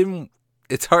 and we didn't,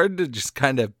 it's hard to just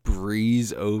kind of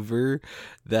breeze over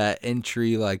that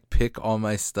entry, like pick all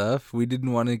my stuff. We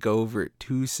didn't want to go over it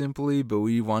too simply, but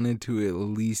we wanted to at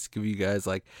least give you guys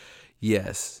like,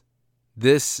 yes,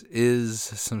 this is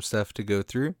some stuff to go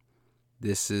through.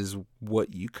 This is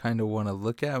what you kind of want to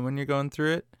look at when you're going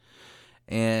through it.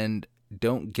 And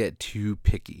don't get too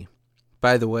picky.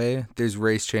 By the way, there's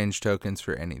race change tokens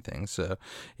for anything. So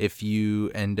if you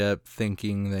end up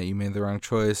thinking that you made the wrong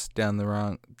choice down the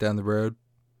road,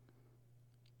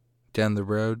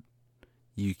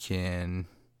 you can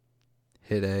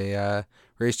hit a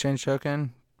race change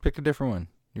token, pick a different one.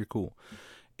 You're cool.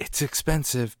 It's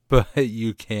expensive, but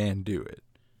you can do it.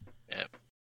 Yep.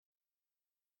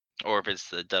 Or if it's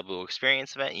the double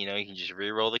experience event, you can just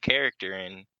re-roll the character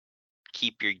and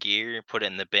keep your gear, put it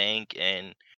in the bank,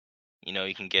 and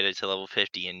you can get it to level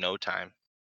 50 in no time.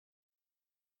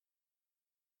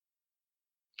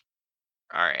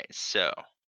 Alright, so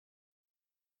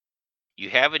you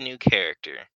have a new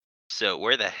character. So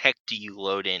where the heck do you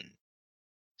load in?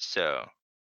 So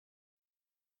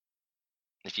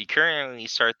if you currently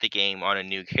start the game on a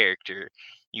new character,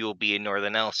 you will be in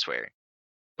Northern Elsewhere.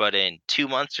 But in 2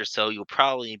 months or so, you'll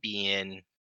probably be in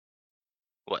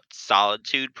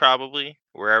Solitude, probably,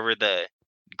 wherever the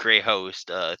Grey Host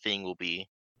thing will be.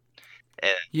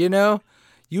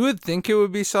 You would think it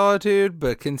would be Solitude,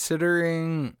 but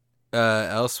considering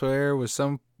Elsewhere was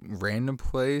some random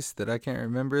place that I can't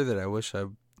remember, that I wish I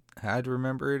had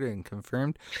remembered and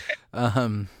confirmed,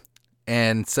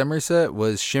 and Somerset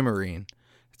was Shimmerine.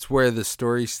 It's where the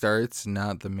story starts,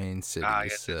 not the main city.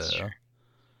 That's true.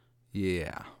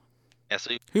 Yeah. Yeah,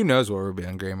 so Who knows where we'll be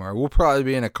on Greymore? We'll probably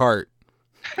be in a cart.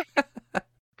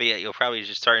 But yeah, you'll probably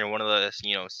just start in one of those,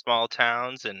 small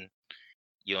towns, and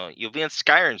you'll be in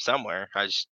Skyrim somewhere. I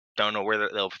just don't know where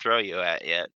they'll throw you at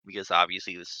yet, because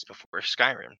obviously this is before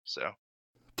Skyrim. So,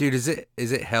 dude, is it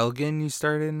Helgen you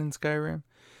started in Skyrim?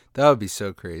 That would be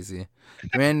so crazy.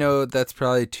 I mean, I know that's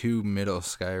probably too middle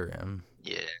Skyrim.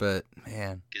 yeah, But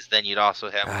man, because then you'd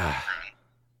also have Whiterun.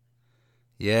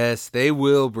 Yes, they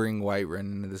will bring Whiterun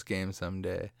into this game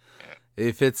someday. Yeah.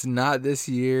 If it's not this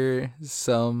year,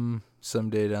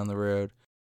 someday down the road.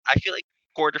 I feel like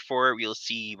quarter 4 we'll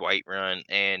see Whiterun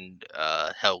and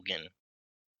Helgen.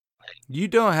 You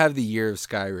don't have the year of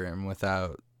Skyrim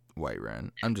without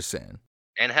Whiterun. I'm just saying.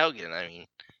 And Helgen. I mean,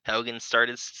 Helgen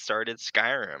started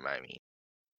Skyrim. I mean,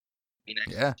 be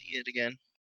nice Yeah. to see it again,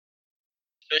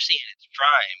 especially in its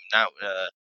prime, not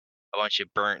a bunch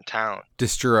of burnt town.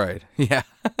 Destroyed. Yeah.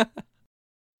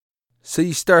 So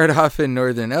you start off in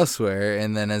Northern Elsewhere,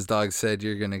 and then, as Dog said,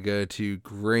 you're going to go to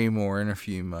Greymore in a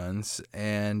few months,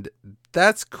 and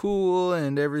that's cool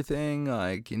and everything,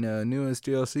 like, newest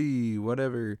DLC,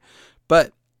 whatever.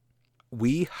 But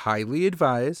we highly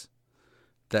advise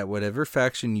that whatever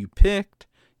faction you picked,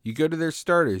 you go to their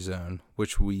starter zone,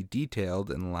 which we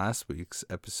detailed in last week's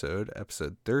episode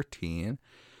 13,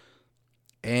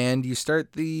 and you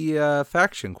start the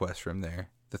faction quest from there.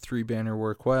 the 3-banner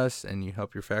war quest, and you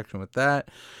help your faction with that.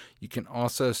 You can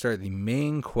also start the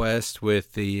main quest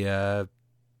with the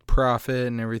prophet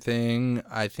and everything.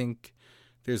 I think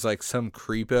there's like some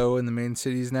creepo in the main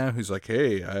cities now who's like,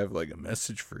 hey, I have like a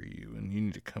message for you and you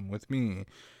need to come with me.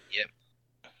 Yep.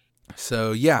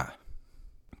 So yeah,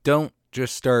 don't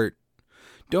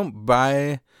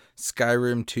buy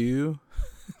Skyrim 2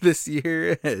 this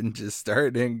year and just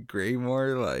start in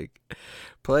Greymoor. Like,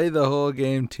 play the whole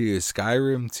game too.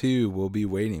 Skyrim 2 will be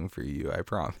waiting for you, I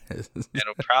promise.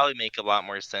 It'll probably make a lot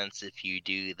more sense if you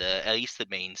do at least the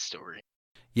main story.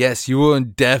 Yes, you will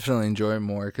definitely enjoy it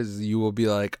more because you will be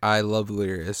like, I love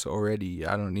Lyris already.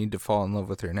 I don't need to fall in love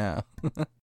with her now. And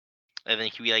then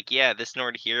you can be like, yeah, this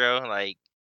Nord hero, like,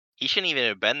 he shouldn't even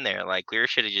have been there. Like, Lyris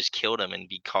should have just killed him and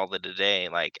be called it a day.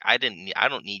 Like, I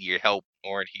don't need your help,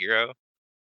 Nord hero.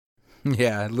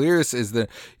 Yeah, Lyris is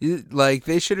like,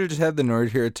 they should have just had the Nord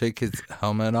hero take his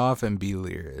helmet off and be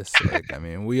Lyris. Like, I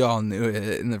mean, we all knew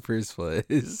it in the first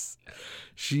place.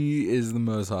 She is the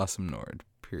most awesome Nord,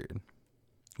 period.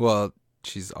 Well,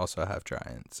 she's also half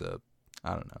giant, so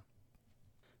I don't know.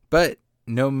 But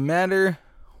no matter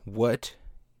what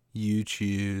you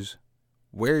choose,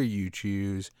 where you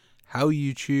choose, how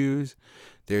you choose,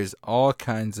 there's all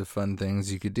kinds of fun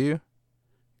things you could do.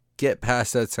 Get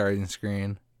past that starting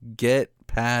screen. Get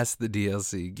past the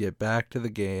DLC. Get back to the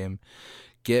game.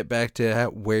 Get back to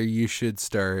where you should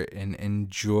start and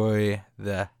enjoy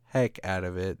the heck out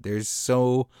of it. There's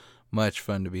so much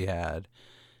fun to be had,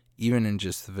 even in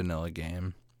just the vanilla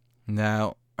game.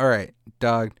 Now, alright,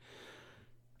 dog,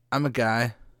 I'm a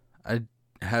guy. I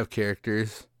have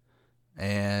characters.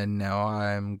 And now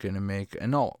I'm going to make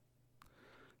an alt.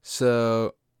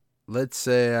 So, let's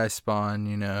say I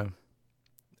spawn,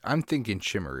 I'm thinking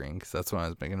Shimmering, because that's when I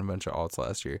was making a bunch of alts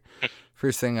last year.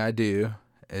 First thing I do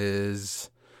is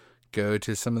go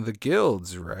to some of the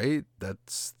guilds, right?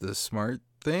 That's the smart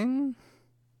thing.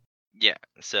 Yeah,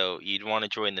 so you'd want to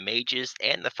join the Mages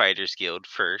and the Fighters Guild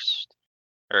first.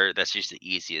 Or that's just the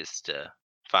easiest to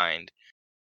find.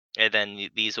 And then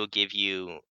these will give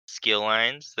you skill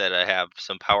lines that have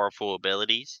some powerful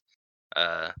abilities.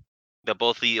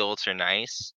 Both of the ults are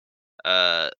nice.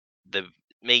 The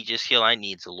Mage's skill line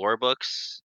needs lore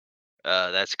books.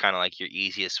 That's kind of like your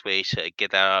easiest way to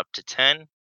get that up to 10.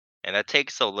 And that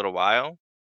takes a little while.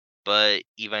 But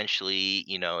eventually,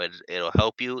 it'll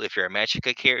help you. If you're a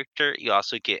Magicka character, you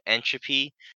also get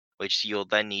Entropy, which you'll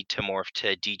then need to morph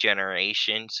to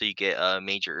Degeneration, so you get a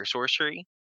Major Sorcery.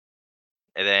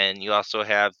 And then you also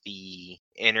have the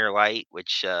Inner Light,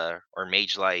 or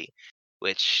Mage Light,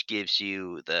 which gives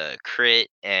you the crit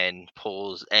and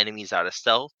pulls enemies out of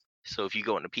stealth. So if you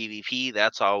go into PvP,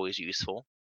 that's always useful.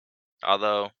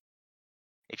 Although,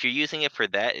 if you're using it for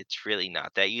that, it's really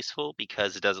not that useful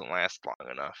because it doesn't last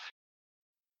long enough.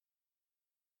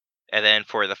 And then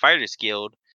for the Fighters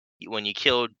Guild, when you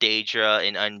kill Daedra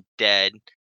and Undead,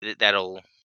 that'll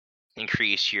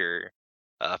increase your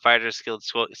Fighters Guild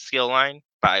skill line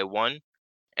by 1.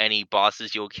 Any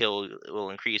bosses you'll kill will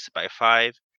increase by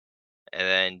 5. And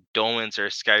then Dolmens or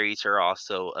Skyreats are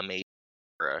also amazing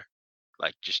for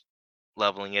like just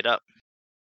leveling it up.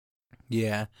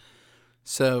 Yeah.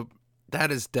 So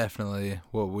that is definitely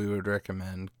what we would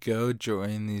recommend. Go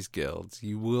join these guilds.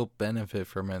 You will benefit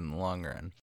from it in the long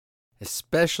run.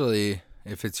 Especially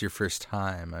if it's your first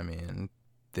time. I mean,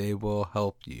 they will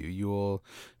help you. You will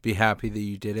be happy that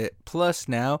you did it. Plus,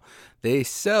 now they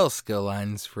sell skill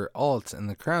lines for alts in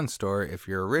the Crown Store if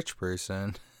you're a rich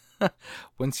person.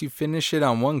 Once you finish it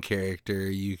on one character,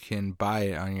 you can buy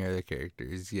it on your other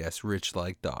characters. Yes, rich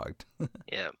like Dogged.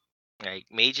 Yeah, like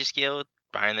Mage's Guild,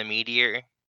 buying the Meteor,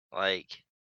 like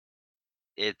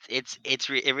it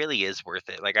really is worth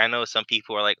it. Like I know some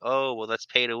people are like, oh, well, that's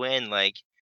pay to win. Like,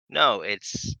 no,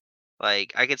 it's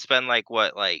like I could spend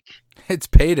it's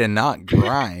pay to not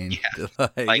grind. Yeah.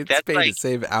 It's that's pay to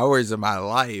save hours of my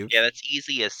life. Yeah, that's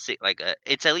easy as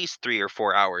it's at least 3 or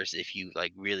 4 hours if you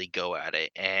like really go at it.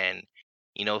 And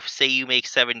say you make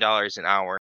 $7 an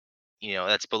hour,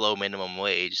 that's below minimum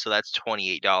wage, so that's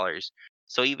 $28.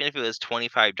 So even if it was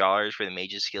 $25 for the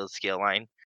Mage's Guild skill line,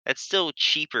 that's still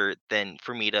cheaper than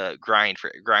for me to grind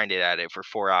it at it for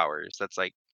 4 hours. That's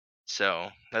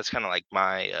that's kind of like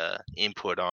my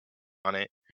input on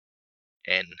it,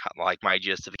 and like my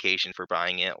justification for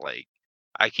buying it. Like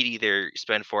I could either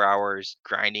spend 4 hours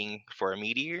grinding for a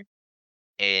Meteor,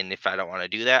 and if I don't want to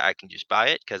do that, I can just buy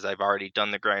it because I've already done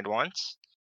the grind once.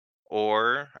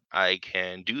 Or I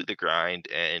can do the grind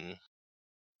and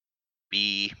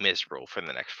be miserable for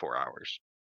the next 4 hours.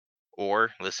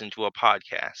 Or listen to a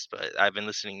podcast. But I've been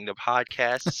listening to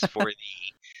podcasts for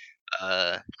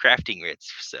the crafting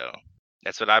writs, so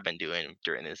That's what I've been doing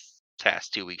during this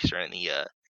past 2 weeks during the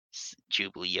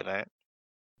Jubilee event.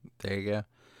 There you go.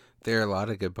 There are a lot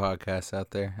of good podcasts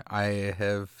out there. I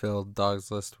have filled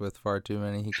Dog's list with far too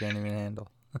many he can't even handle.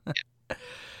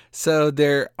 So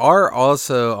there are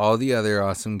also all the other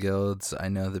awesome guilds. I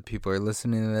know that people are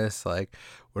listening to this like,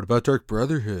 what about Dark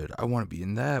Brotherhood? I want to be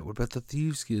in that. What about the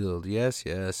Thieves Guild? Yes.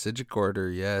 Psijic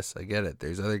Order, yes, I get it.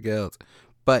 There's other guilds.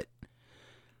 But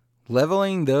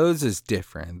leveling those is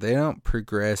different. They don't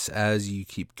progress as you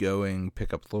keep going,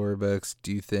 pick up lore books,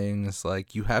 do things.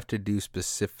 Like, you have to do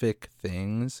specific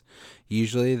things,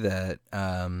 usually that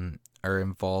are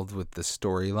involved with the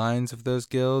storylines of those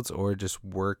guilds or just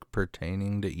work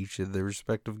pertaining to each of the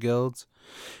respective guilds.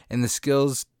 And the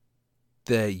skills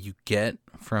that you get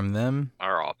from them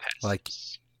are all passes. Like,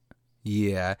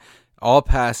 yeah, all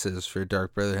passes for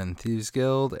Dark Brotherhood and Thieves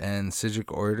Guild and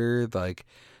Psijic Order. Like,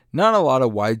 not a lot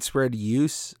of widespread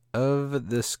use of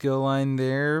the skill line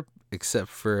there, except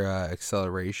for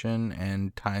acceleration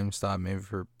and time stop, maybe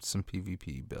for some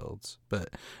PvP builds, but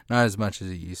not as much as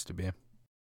it used to be.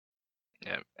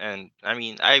 Yeah, and I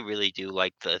mean, I really do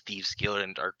like the Thieves Guild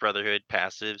and Dark Brotherhood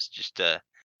passives, just to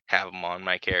have them on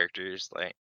my characters.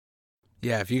 Like,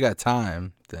 yeah, if you got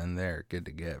time, then they're good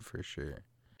to get for sure.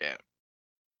 Yeah.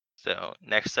 So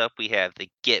next up, we have the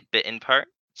Get Bitten part.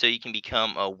 So you can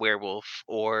become a werewolf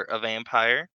or a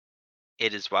vampire.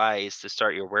 It is wise to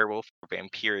start your werewolf or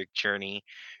vampiric journey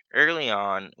early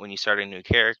on when you start a new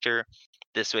character.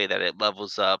 This way that it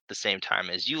levels up the same time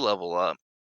as you level up.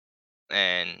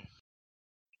 And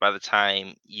by the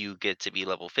time you get to be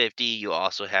level 50, you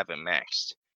also have it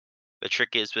maxed. The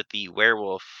trick is with the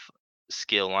werewolf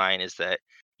skill line is that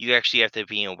you actually have to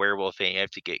be in werewolf and you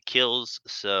have to get kills.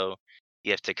 So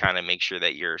you have to kind of make sure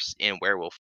that you're in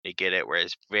werewolf to get it.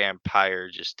 Whereas vampire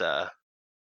just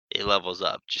it levels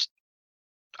up just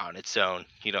on its own.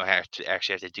 You don't have to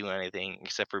actually have to do anything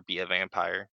except for be a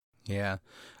vampire. Yeah.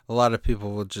 A lot of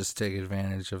people will just take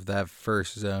advantage of that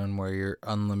first zone where you're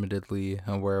unlimitedly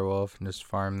a werewolf and just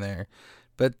farm there.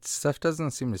 But stuff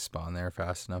doesn't seem to spawn there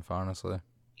fast enough, honestly.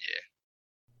 Yeah.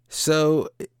 So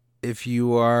if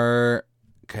you are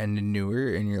kind of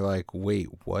newer and you're like, wait,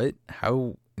 what?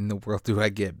 How in the world do I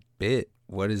get bit?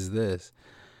 What is this?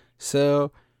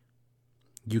 So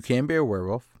you can be a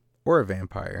werewolf or a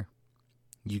vampire.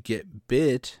 You get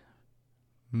bit,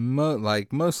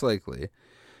 most likely.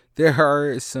 There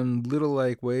are some little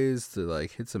like ways to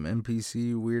like hit some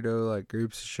NPC weirdo like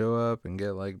groups to show up and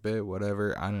get like bit,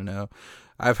 whatever. I don't know.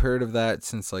 I've heard of that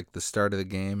since like the start of the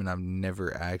game, and I've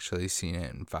never actually seen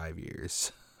it in 5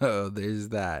 years. So there's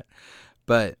that.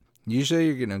 But usually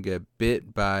you're gonna get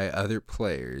bit by other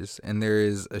players, and there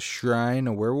is a shrine,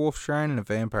 a werewolf shrine, and a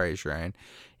vampire shrine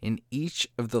in each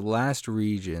of the last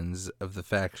regions of the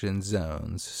faction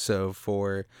zones. So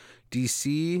for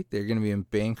DC, they're gonna be in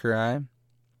Bankerai,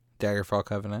 Daggerfall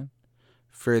Covenant.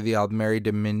 For the Aldmeri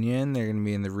Dominion, they're going to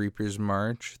be in the Reaper's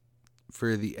March.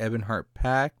 For the Ebonheart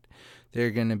Pact,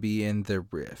 they're going to be in the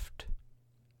Rift.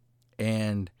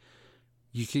 And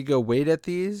you could go wait at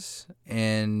these,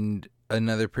 and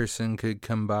another person could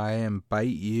come by and bite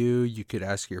you. You could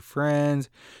ask your friends.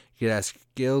 You could ask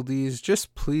guildies.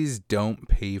 Just please don't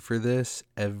pay for this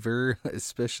ever,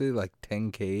 especially like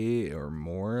 10K or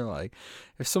more. Like,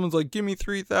 if someone's like, give me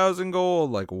 3,000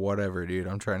 gold, like, whatever, dude,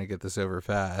 I'm trying to get this over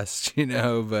fast,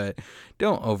 but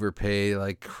don't overpay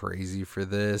like crazy for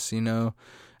this,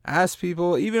 Ask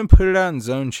people, even put it out in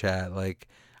zone chat. Like,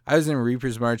 I was in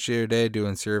Reaper's March the other day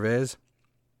doing surveys,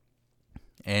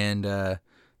 and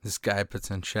this guy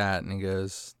puts in chat and he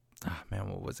goes, oh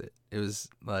man, what was it? It was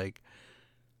like,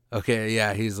 okay,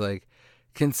 yeah, he's like,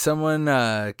 can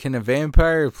a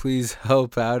vampire please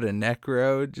help out a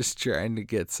necro? Just trying to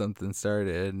get something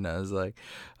started. And I was like,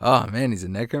 oh man, he's a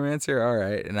necromancer? All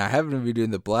right. And I happened to be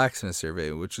doing the blacksmith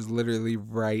survey, which was literally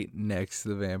right next to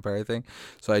the vampire thing.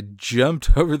 So I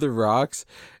jumped over the rocks,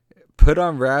 put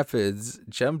on rapids,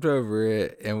 jumped over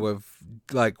it, and with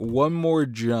like one more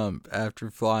jump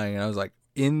after flying, and I was like,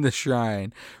 in the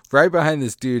shrine right behind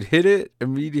this dude, hit it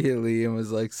immediately and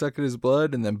was like sucking his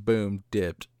blood, and then boom,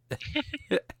 dipped.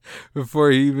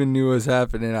 Before he even knew what was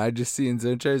happening, I just see in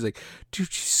zone chat, he's like, dude,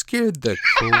 you scared the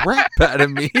crap out of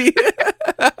me.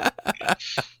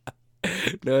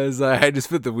 No, it's like, I just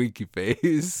put the winky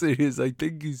face. And he's like,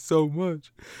 thank you so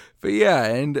much. But yeah,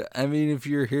 and I mean, if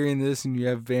you're hearing this and you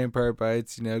have vampire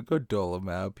bites, go dole them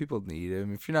out. People need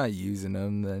them. If you're not using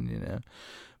them, then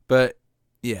But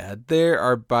yeah, there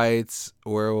are bites,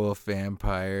 werewolf,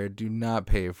 vampire. Do not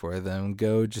pay for them.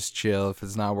 Go just chill. If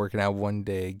it's not working out one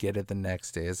day, get it the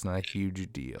next day. It's not a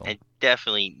huge deal. And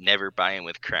definitely never buy in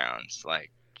with crowns.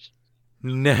 Like,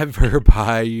 Never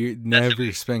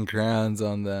never spend crowns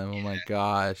on them. Oh my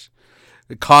gosh.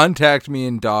 Contact me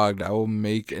in Dogged. I will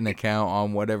make an account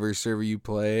on whatever server you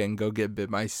play and go get bit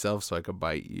myself so I could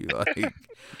bite you. Like,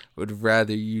 would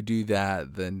rather you do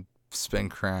that than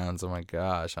spend crowns. Oh my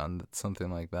gosh, on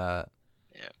something like that.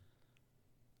 Yeah.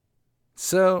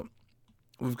 So,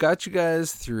 we've got you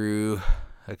guys through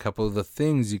a couple of the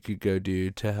things you could go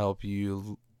do to help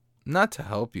you, not to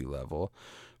help you level,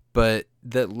 but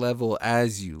that level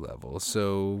as you level.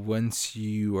 So once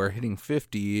you are hitting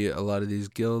 50, a lot of these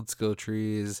guild skill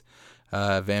trees,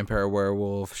 vampire,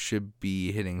 werewolf should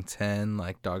be hitting 10.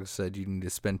 Like Dog said, you need to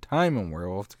spend time on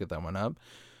werewolf to get that one up.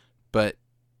 But,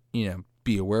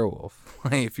 be a werewolf.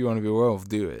 Like, if you want to be a werewolf,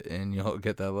 do it, and you'll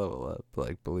get that level up.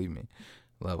 Like, believe me,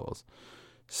 levels.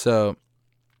 So,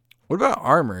 what about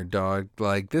armor, Dog?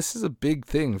 Like, this is a big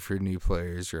thing for new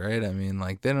players, right? I mean,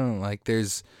 like, they don't, like,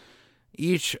 there's...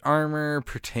 Each armor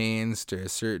pertains to a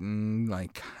certain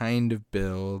kind of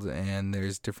build, and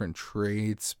there's different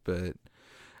traits, but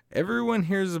everyone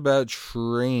hears about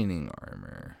training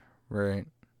armor, right?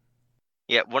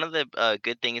 Yeah, one of the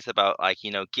good things about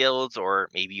guilds, or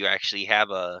maybe you actually have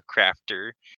a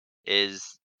crafter,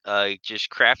 is just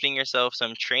crafting yourself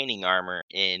some training armor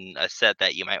in a set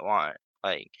that you might want.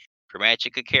 Like for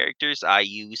Magicka characters, I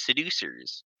use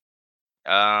seducers.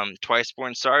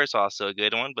 Twiceborn Star is also a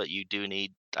good one, but you do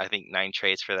need, I think, 9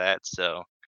 traits for that. So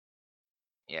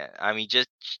yeah, I mean, just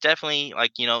definitely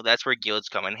that's where guilds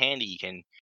come in handy. You can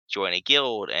join a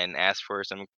guild and ask for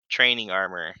some training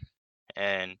armor,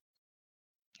 and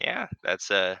yeah, that's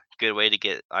a good way to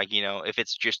get if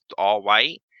it's just all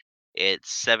white,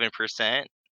 it's 7%,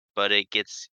 but it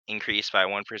gets increased by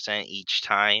 1% each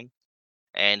time.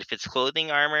 And if it's clothing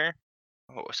armor,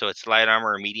 so it's light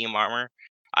armor or medium armor,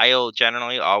 I'll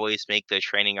generally always make the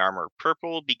training armor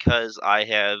purple because I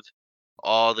have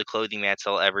all the clothing mats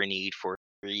I'll ever need for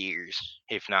 3 years,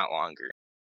 if not longer.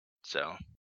 So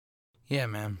Yeah,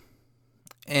 man.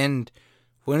 And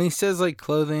when he says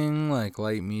clothing,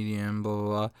 light, medium, blah, blah,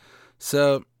 blah.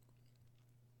 So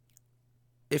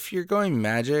if you're going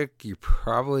magic, you're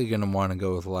probably going to want to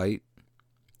go with light.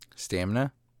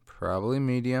 Stamina, probably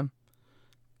medium.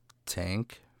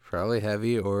 Tank, probably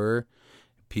heavy, or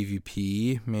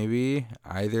PvP, maybe.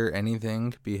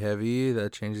 Anything could be heavy.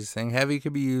 That changes things. Heavy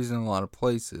could be used in a lot of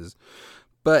places.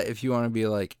 But if you want to be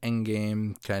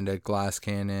endgame, kind of glass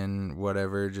cannon,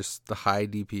 whatever, just the high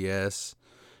DPS,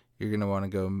 you're going to want to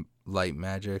go light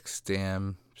magic,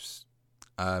 stam,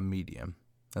 medium.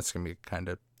 That's going to be a kind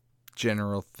of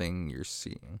general thing you're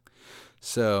seeing.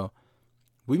 So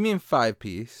we mean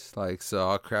 5-piece. So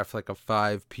I'll craft a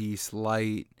 5-piece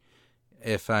light.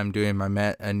 If I'm doing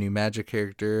a new magic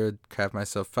character, craft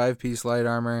myself 5-piece light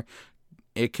armor.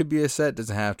 It could be a set,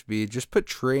 doesn't have to be. Just put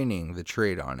training, the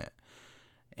trait on it.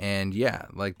 And yeah,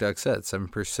 like Doug said,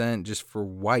 7% just for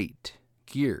white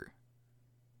gear.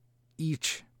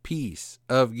 Each piece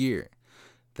of gear.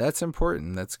 That's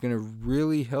important. That's going to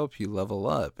really help you level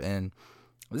up. And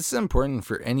this is important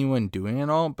for anyone doing it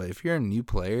all. But if you're a new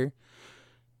player,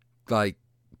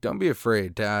 don't be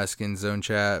afraid to ask in zone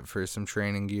chat for some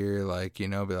training gear. Be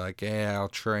like, hey, I'll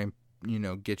try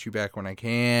and, get you back when I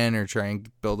can, or try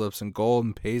and build up some gold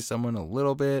and pay someone a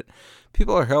little bit.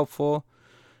 People are helpful.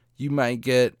 You might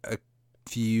get a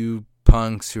few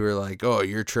punks who are like, oh,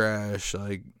 you're trash.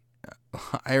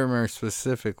 I remember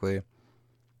specifically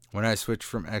when I switched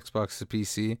from Xbox to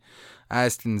PC, I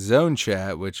asked in zone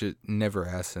chat, which it never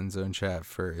asked in zone chat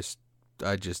first.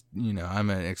 I just,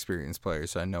 I'm an experienced player,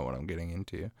 so I know what I'm getting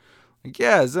into.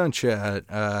 Yeah, zone chat.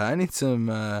 I need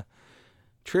some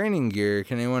training gear.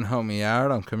 Can anyone help me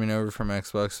out? I'm coming over from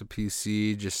Xbox to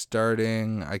PC, just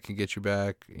starting. I can get you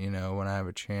back, when I have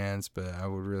a chance, but I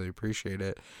would really appreciate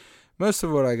it. Most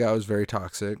of what I got was very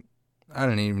toxic. I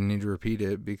don't even need to repeat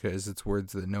it because it's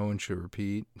words that no one should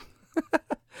repeat.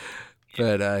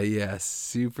 But yeah,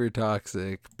 super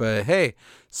toxic. But hey,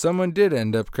 someone did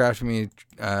end up crafting me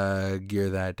gear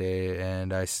that day,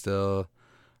 and I don't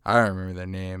remember their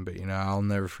name, but I'll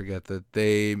never forget that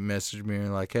they messaged me and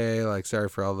were like, hey, sorry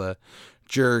for all the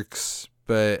jerks,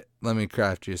 but let me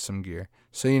craft you some gear.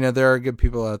 So there are good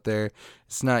people out there.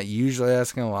 It's not usually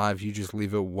asking a lot. If you just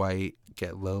leave it white,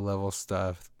 get low level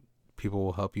stuff, people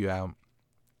will help you out.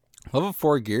 Level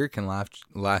 4 gear can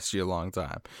last you a long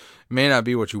time. It may not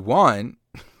be what you want,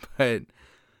 but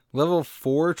level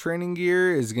 4 training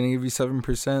gear is going to give you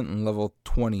 7%, and level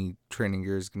 20 training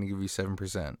gear is going to give you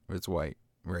 7% if it's white.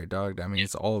 Right, Dog? I mean,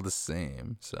 it's all the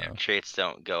same. So traits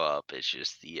don't go up. It's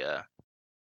just the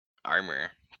armor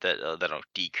that'll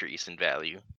decrease in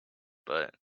value.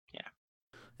 But yeah.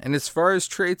 And as far as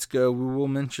traits go, we will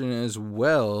mention as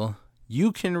well,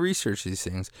 You can research these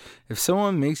things. If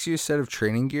someone makes you a set of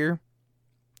training gear,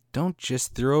 don't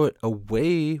just throw it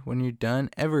away when you're done,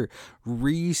 ever.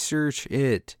 Research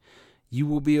it. You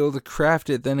will be able to craft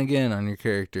it then again on your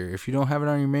character. If you don't have it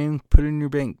on your main, put it in your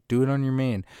bank. Do it on your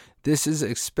main. This is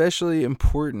especially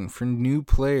important for new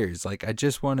players. Like, I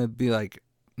just want to be like,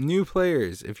 new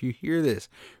players, if you hear this,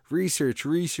 research.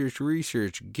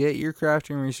 Get your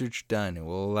crafting research done. It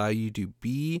will allow you to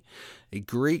be a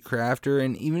great crafter.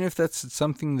 And even if that's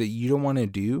something that you don't want to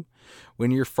do, when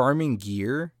you're farming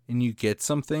gear and you get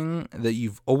something that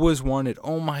you've always wanted,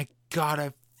 oh my god,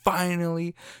 I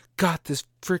finally got this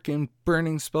freaking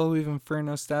Burning Spellweave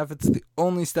Inferno staff. It's the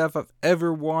only staff I've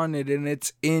ever wanted, and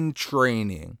it's in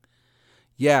training.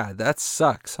 Yeah, that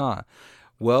sucks, huh?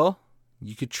 Well,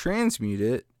 you could transmute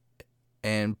it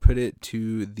and put it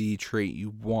to the trait you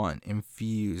want.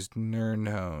 Infused,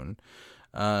 Nirnhone.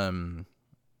 The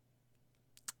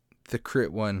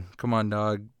crit one. Come on,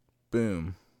 dog.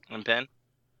 Boom. Impen?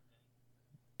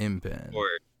 Impen. Or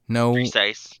no,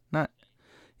 Precise? Not.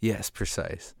 Yes,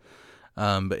 Precise.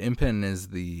 But Impen is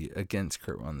the against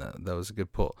crit one. That was a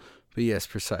good pull. But yes,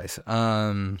 Precise.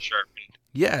 Sharpened.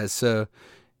 Yeah, so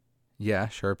yeah,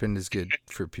 Sharpened is good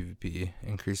for PvP,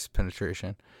 increases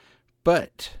penetration.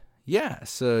 But yeah,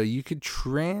 so you could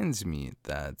transmute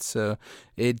that. So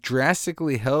it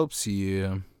drastically helps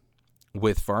you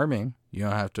with farming. You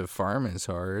don't have to farm as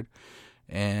hard.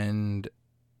 And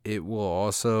it will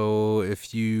also,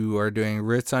 if you are doing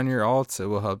writs on your alts, it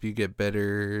will help you get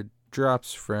better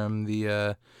drops from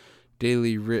the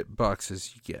daily writ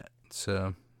boxes you get.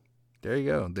 So there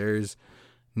you go. There's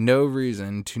no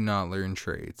reason to not learn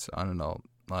traits on an alt.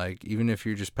 Like, even if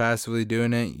you're just passively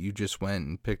doing it, you just went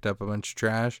and picked up a bunch of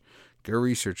trash, go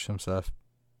research some stuff.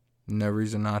 No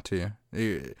reason not to.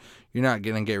 You're not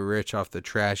going to get rich off the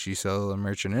trash you sell to the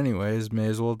merchant anyways. May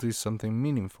as well do something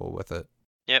meaningful with it.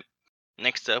 Yep.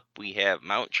 Next up, we have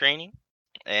mount training.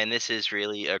 And this is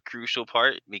really a crucial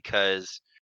part because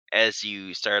as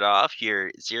you start off,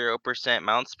 your 0%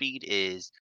 mount speed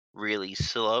is really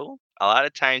slow. A lot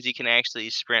of times you can actually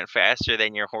sprint faster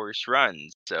than your horse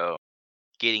runs. So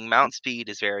getting mount speed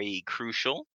is very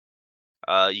crucial.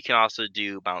 You can also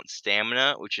do mount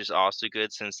stamina, which is also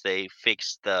good since they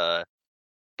fixed the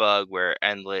bug where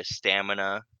endless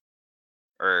stamina,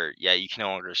 you can no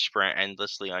longer sprint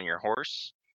endlessly on your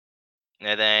horse.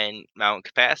 And then mount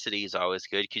capacity is always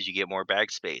good because you get more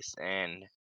bag space, and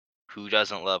who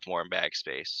doesn't love more bag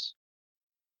space?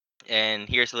 And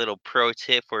here's a little pro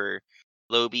tip for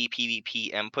low B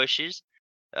PvP M pushes.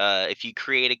 If you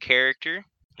create a character,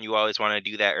 you always want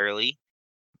to do that early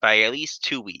by at least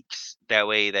 2 weeks. That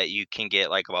way that you can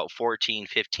get like about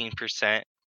 15%,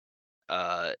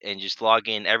 and just log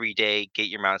in every day, get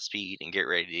your mount speed, and get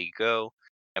ready to go.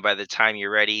 And by the time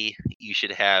you're ready, you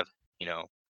should have,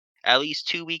 at least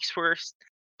 2 weeks worth.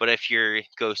 But if you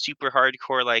go super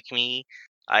hardcore like me,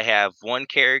 I have one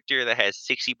character that has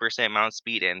 60% mount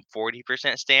speed and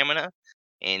 40% stamina,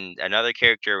 and another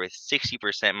character with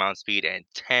 60% mount speed and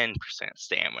 10%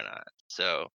 stamina.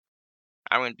 So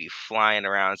I'm going to be flying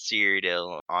around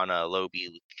Cyrodiil on a low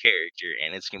B character,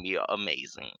 and it's going to be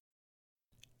amazing.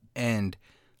 And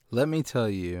let me tell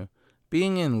you,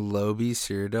 being in low B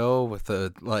Cyrodiil with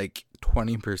a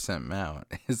 20% mount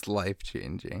is life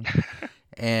changing.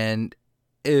 And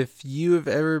if you have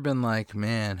ever been like,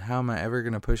 man, how am I ever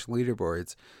going to push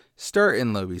leaderboards? Start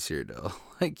in low B Cyrodiil.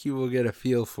 You will get a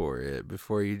feel for it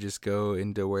before you just go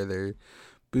into where they're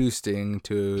boosting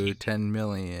to 10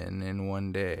 million in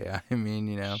one day. I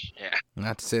mean,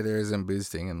 not to say there isn't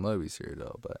boosting in low B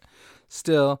Cyrodiil, but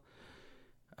still,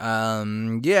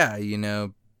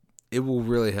 it will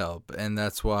really help, and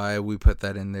that's why we put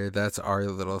that in there. That's our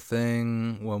little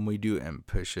thing. When we do imp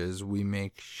pushes, we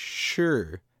make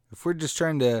sure, if we're just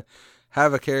trying to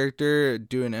have a character,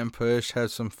 do an imp push, have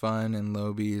some fun, and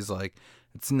low B's,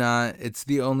 it's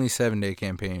the only 7-day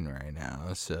campaign right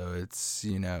now. So it's,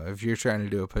 if you're trying to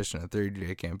do a push in a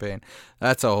 30-day campaign,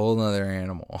 that's a whole nother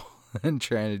animal than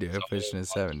trying to do a push in a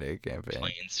 7-day campaign.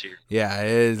 Yeah, it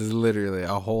is literally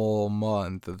a whole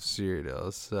month of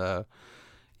Cyrodiil. So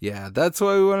yeah, that's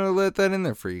why we want to let that in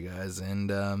there for you guys.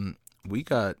 And we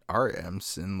got our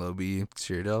imps in low B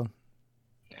Cyrodiil.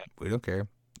 We don't care.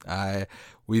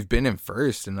 We've been in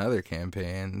first in other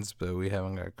campaigns, but we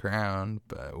haven't got crowned.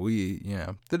 But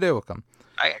the day will come.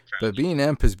 I got crowned. But being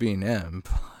imp is being imp.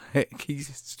 You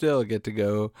still get to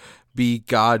go be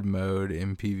God mode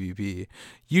in PvP.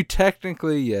 You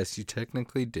technically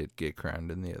did get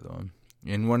crowned in the other one.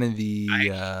 In one of the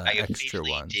I extra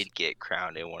ones. did get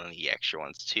crowned in one of the extra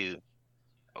ones too.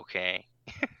 Okay.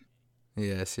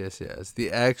 Yes.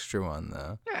 The extra one,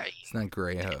 though. Yeah, It's not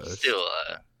Grey Host. still,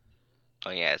 oh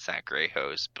yeah, it's not Grey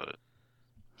Host, but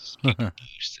you can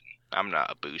boost, and I'm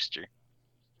not a booster.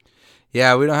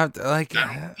 Yeah, we don't have to, like, We don't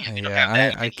have yeah,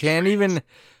 that I many can't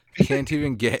friends.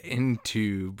 even get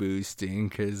into boosting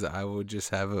because I will just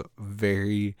have a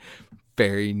very,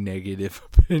 very negative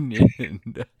opinion.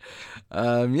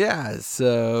 Yeah,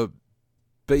 so,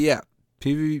 but yeah,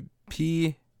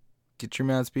 PvP, get your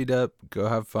mount speed up, go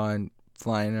have fun,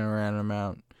 flying around a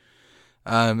mount.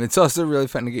 It's also really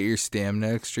fun to get your stamina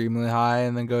extremely high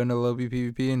and then go into low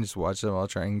PvP and just watch them all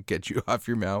try and get you off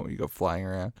your mount when you go flying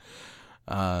around.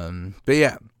 But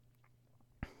yeah,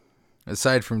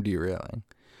 aside from derailing,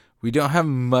 we don't have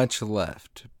much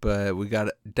left, but we got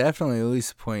definitely at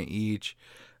least a point each.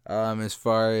 As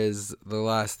far as the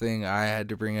last thing I had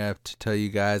to bring up to tell you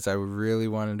guys, I really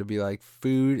wanted to be like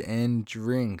food and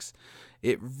drinks.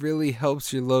 It really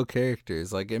helps your low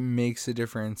characters. Like, it makes a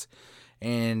difference.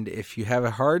 And if you have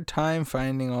a hard time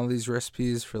finding all these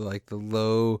recipes for like the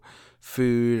low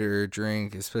food or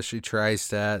drink, especially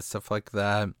Tri-Stat, stuff like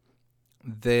that,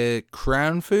 the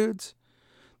crown foods,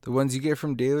 the ones you get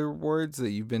from daily rewards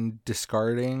that you've been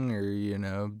discarding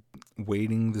or,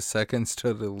 waiting the seconds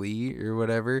to delete or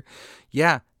whatever.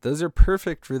 Yeah, those are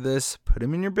perfect for this. Put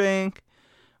them in your bank.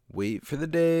 Wait for the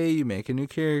day you make a new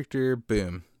character.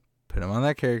 Boom. Put them on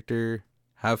that character.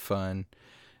 Have fun.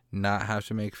 Not have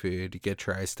to make food. You get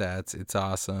Tri-Stats. It's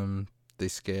awesome. They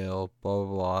scale. Blah,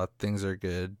 blah, blah. Things are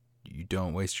good. You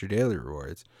don't waste your daily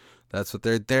rewards. That's what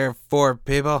they're there for,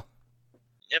 people.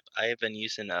 Yep, I have been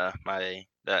using actually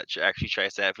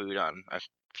Tri-Stat food on a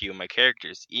few of my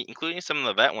characters, including some of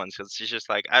the vet ones, because it's just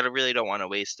like I really don't want to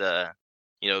waste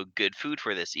good food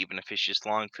for this, even if it's just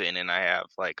long fin and I have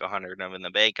like 100 of them in the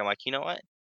bank. I'm like, you know what?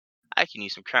 I can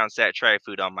use some Crown Stat Tri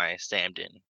food on my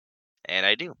Stamden, and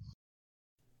I do.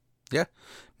 Yeah,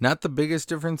 not the biggest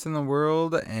difference in the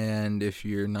world, and if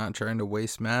you're not trying to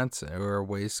waste mats or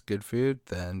waste good food,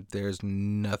 then there's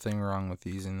nothing wrong with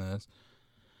using those.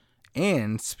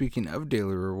 And speaking of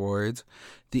daily rewards,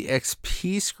 the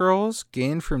XP scrolls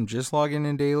gained from just logging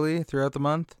in daily throughout the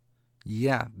month,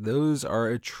 yeah, those are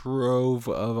a trove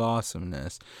of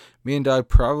awesomeness. Me and Doug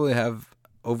probably have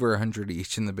over 100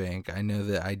 each in the bank. I know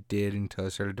that I did until I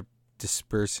started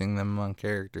dispersing them among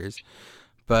characters.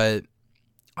 But,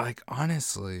 like,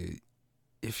 honestly,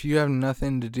 if you have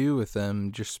nothing to do with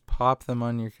them, just pop them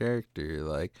on your character.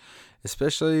 Like,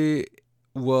 especially,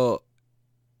 well,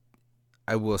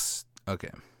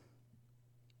 okay.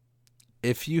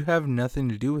 If you have nothing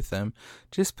to do with them,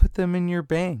 just put them in your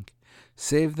bank.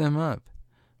 Save them up.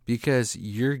 Because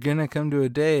you're going to come to a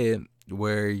day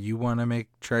where you want to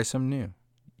try something new.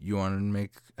 You want to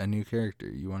make a new character.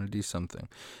 You want to do something.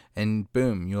 And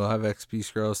boom, you'll have XP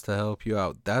scrolls to help you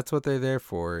out. That's what they're there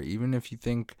for. Even if you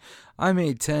think, I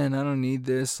made 10, I don't need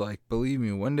this. Like, believe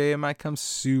me, one day it might come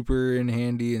super in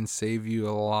handy and save you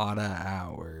a lot of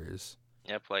hours.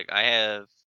 Yep, like I have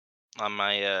on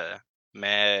my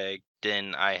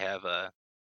Magden, I have a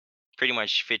pretty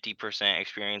much 50%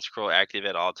 experience scroll active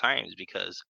at all times,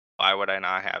 because why would I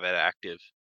not have it active?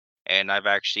 And I've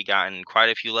actually gotten quite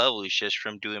a few levels just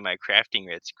from doing my crafting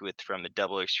writs from the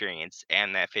double experience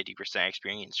and that 50%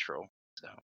 experience scroll. So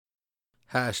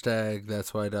Hashtag,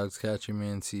 that's why Dog's catching me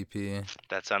in CP.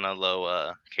 that's on a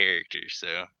low character,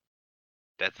 so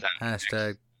that's not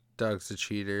Hashtag, Dog's a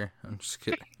cheater. I'm just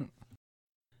kidding.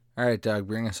 All right, Dog,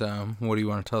 bring us home. What do you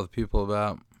want to tell the people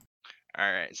about?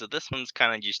 All right, so this one's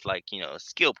kind of just like,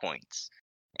 skill points.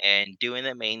 And doing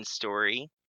the main story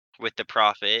with the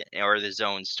Prophet or the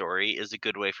Zone story is a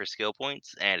good way for skill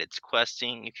points, and it's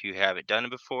questing if you haven't done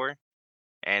it before,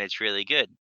 and it's really good.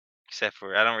 Except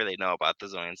for I don't really know about the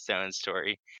Zone Stone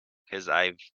story, because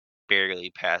I've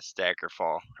barely passed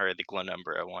Daggerfall or the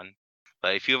Glonumbra one.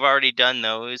 But if you've already done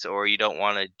those, or you don't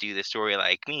want to do the story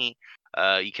like me,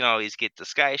 you can always get the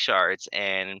Sky Shards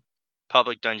and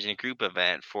Public Dungeon Group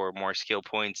event for more skill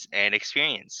points and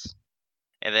experience.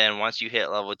 And then once you hit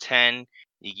level 10,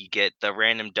 you get the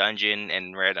random dungeon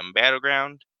and random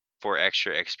battleground for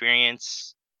extra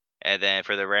experience. And then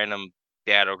for the random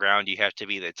battleground, you have to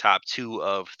be the top 2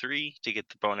 of 3 to get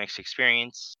the bonus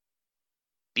experience.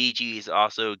 BGs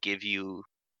also give you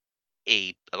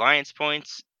alliance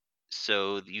points,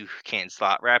 so you can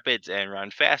slot rapids and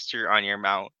run faster on your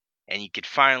mount, and you could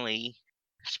finally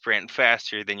sprint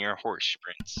faster than your horse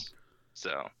sprints.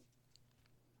 So,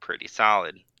 pretty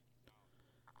solid.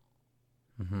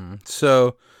 Mm-hmm.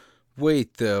 So,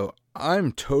 wait though,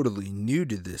 I'm totally new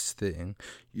to this thing.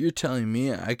 You're telling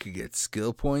me I could get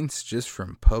skill points just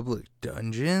from public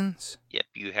dungeons? Yep,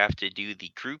 you have to do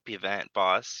the group event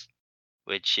boss,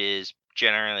 which is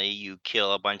generally you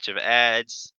kill a bunch of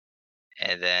ads,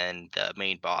 and then the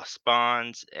main boss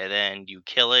spawns, and then you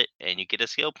kill it, and you get a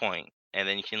skill point, and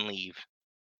then you can leave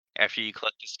after you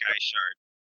collect the Sky Shard.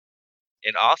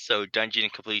 And also, dungeon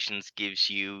completions gives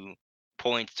you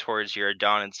points towards your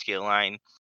Adon skill line,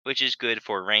 which is good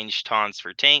for ranged taunts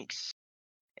for tanks,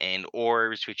 and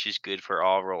orbs, which is good for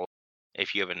all roles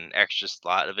if you have an extra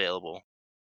slot available.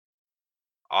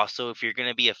 Also, if you're going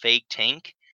to be a fake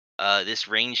tank, this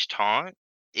ranged taunt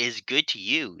is good to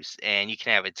use, and you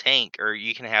can have a tank or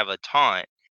you can have a taunt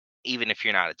even if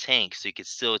you're not a tank, so you can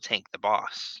still tank the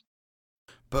boss.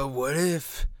 But what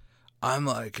if I'm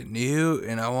like new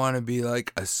and I want to be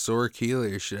like a Sork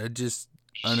healer? Should I just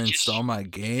uninstall my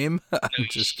game? I'm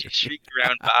just kidding. Shriek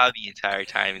around Bob the entire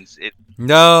time, and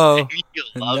No, he'll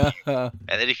love you. no.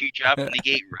 And then if you drop the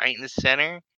negate right in the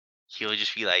center, he'll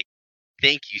just be like,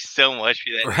 "Thank you so much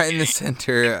for that." Right in the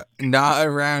center, not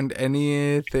around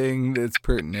anything that's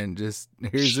pertinent. Just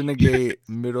here's a negate,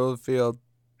 middle of the field.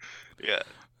 Yeah.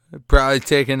 Probably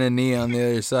taking a knee on the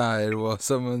other side while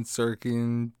someone's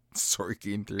sorking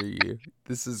through you.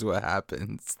 This is what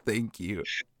happens. Thank you.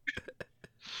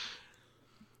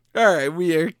 All right,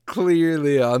 we are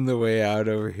clearly on the way out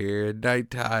over here.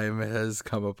 Nighttime has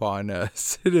come upon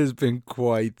us. It has been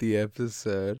quite the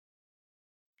episode.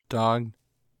 Dog,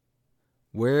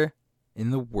 where in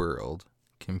the world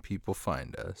can people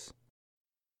find us?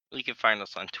 You can find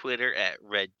us on Twitter at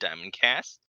Red Diamond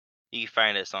Cast. You can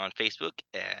find us on Facebook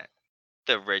at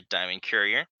The Red Diamond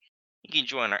Courier. You can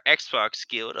join our Xbox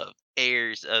Guild of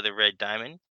Heirs of the Red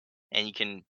Diamond, and you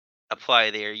can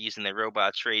apply there using the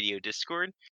Robots Radio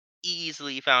Discord,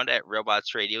 easily found at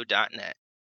robotsradio.net.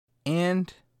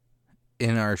 And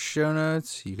in our show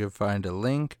notes, you can find a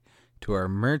link to our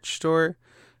merch store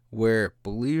where,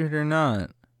 believe it or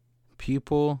not,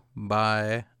 people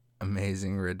buy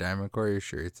amazing Red Diamond Courier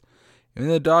shirts. Even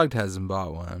the dog hasn't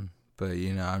bought one, but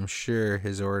I'm sure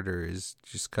his order is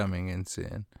just coming in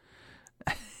soon.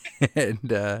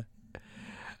 And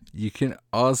you can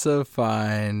also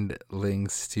find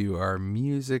links to our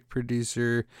music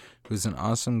producer, who's an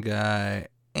awesome guy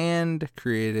and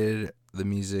created the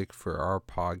music for our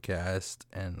podcast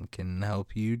and can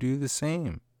help you do the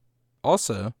same.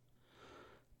 Also,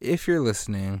 if you're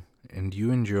listening and you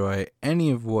enjoy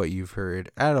any of what you've heard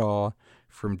at all,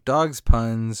 from Dog's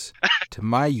puns to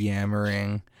my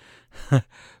yammering,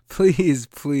 please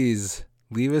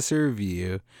leave us a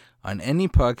review on any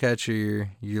podcatcher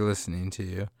you're listening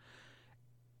to.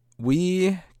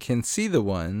 We can see the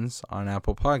ones on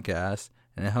Apple Podcasts,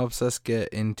 and it helps us get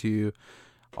into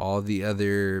all the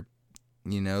other,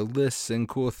 lists and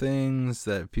cool things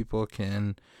that people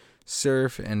can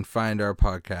surf and find our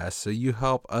podcast. So you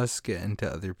help us get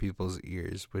into other people's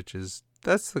ears,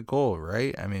 that's the goal,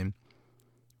 right?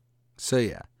 So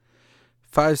yeah,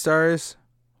 5 stars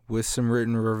with some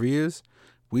written reviews.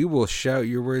 We will shout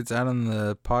your words out on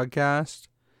the podcast.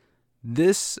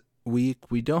 This week,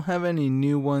 we don't have any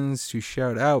new ones to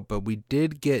shout out, but we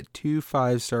did get 2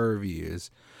 5-star reviews.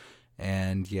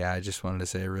 And yeah, I just wanted to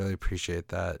say I really appreciate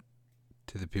that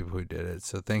to the people who did it.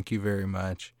 So thank you very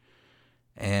much.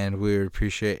 And we would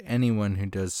appreciate anyone who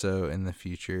does so in the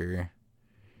future.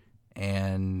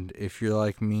 And if you're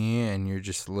like me and you're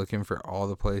just looking for all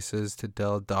the places to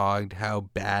tell Dog how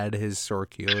bad his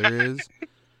Sork healer is,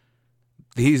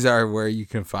 these are where you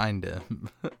can find him.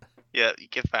 Yeah, you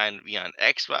can find me on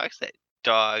Xbox at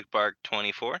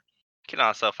DogBark24. You can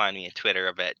also find me on Twitter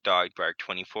at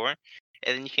DogBark24.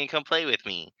 And then you can come play with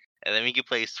me. And then we can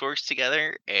play Sorks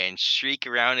together and shriek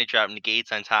around and drop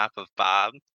negates on top of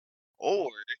Bob. Or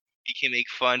we can make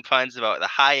fun puns about the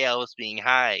high elves being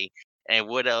high and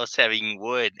wood elves having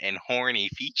wood and horny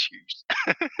features.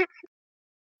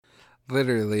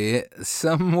 Literally,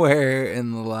 somewhere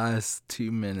in the last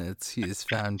 2 minutes, he has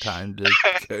found time to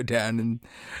go down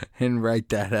and write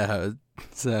that out.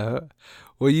 So,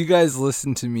 well, you guys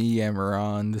listen to me yammer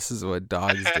on. This is what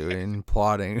Dog's doing,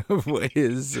 plotting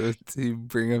ways to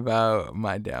bring about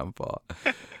my downfall.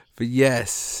 But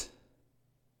yes,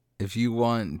 if you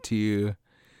want to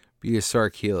be a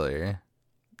Sork healer,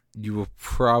 you will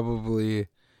probably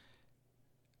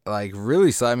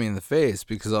really slap me in the face,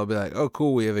 because I'll be like, oh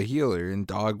cool, we have a healer, and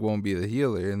Dog won't be the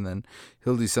healer, and then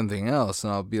he'll do something else,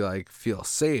 and I'll be like, feel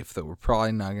safe that we're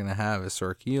probably not going to have a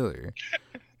Sork healer.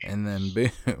 And then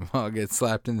boom, I'll get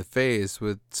slapped in the face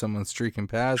with someone streaking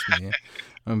past me.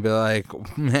 I'm going to be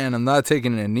like, man, I'm not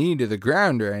taking a knee to the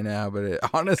ground right now, but it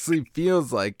honestly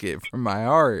feels like it from my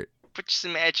heart. But just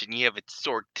imagine you have a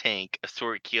Sork tank, a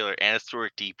Sork healer, and a Sork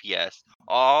DPS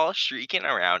all shrieking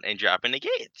around and dropping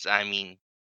negates.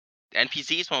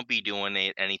 NPCs won't be doing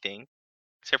anything.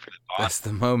 Except for the boss. That's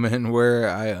the moment where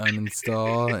I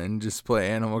uninstall and just play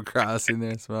Animal Crossing the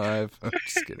rest of my life. I'm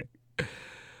just kidding.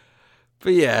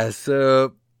 But yeah,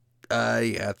 so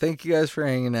thank you guys for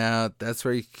hanging out. That's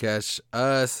where you can catch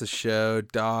us, the show,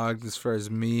 Dog, as far as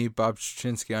me, Bob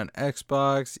Chachinsky on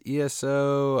Xbox,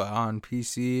 ESO on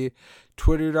PC,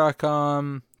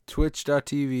 Twitter.com,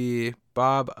 Twitch.tv,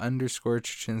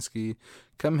 Bob_Chachinsky.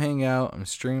 Come hang out. I'm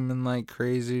streaming like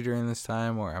crazy during this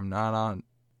time where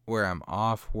I'm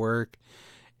off work.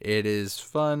 It is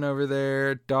fun over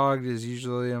there. Dog is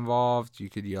usually involved. You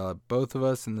could yell at both of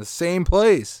us in the same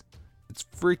place. It's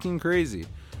freaking crazy.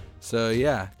 So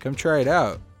yeah, come try it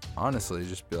out. Honestly,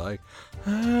 just be like,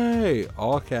 hey,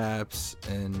 all caps,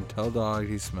 and tell Dog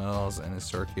he smells and his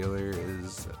circular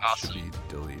is Awesome. should be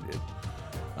deleted.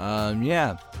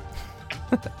 Yeah.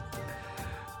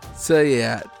 So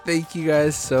yeah, thank you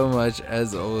guys so much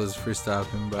as always for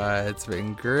stopping by. It's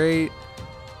been great.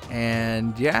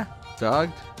 And yeah,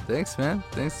 Dog, thanks, man.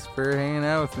 Thanks for hanging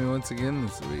out with me once again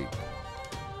this week.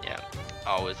 Yeah,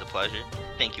 always a pleasure.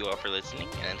 Thank you all for listening,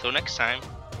 and until next time,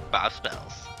 Bob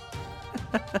smells.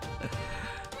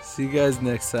 See you guys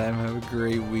next time. Have a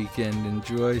great weekend.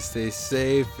 Enjoy, stay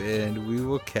safe, and we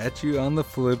will catch you on the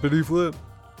flippity flip.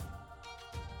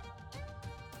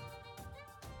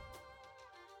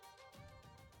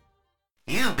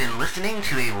 You've been listening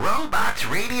to a Robots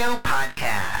Radio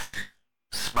podcast.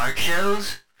 Smart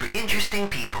shows for interesting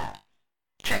people.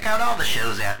 Check out all the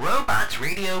shows at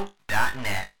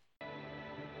robotsradio.net.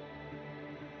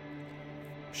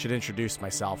 Should introduce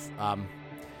myself.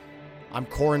 I'm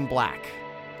Corin Black,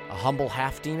 a humble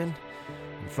half-demon,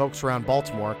 and folks around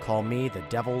Baltimore call me the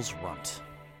Devil's Runt.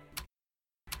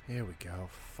 Here we go,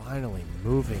 finally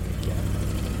moving again.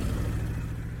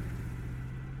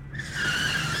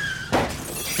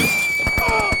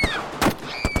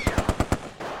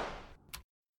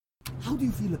 How do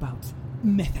you feel about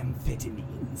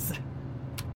methamphetamines?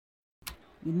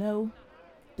 You know,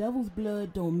 devil's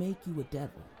blood don't make you a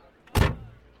devil.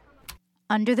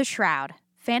 Under the Shroud,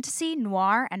 fantasy,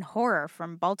 noir, and horror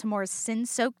from Baltimore's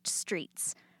sin-soaked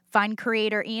streets. Find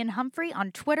creator Ian Humphrey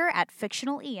on Twitter at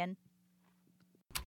fictionalian.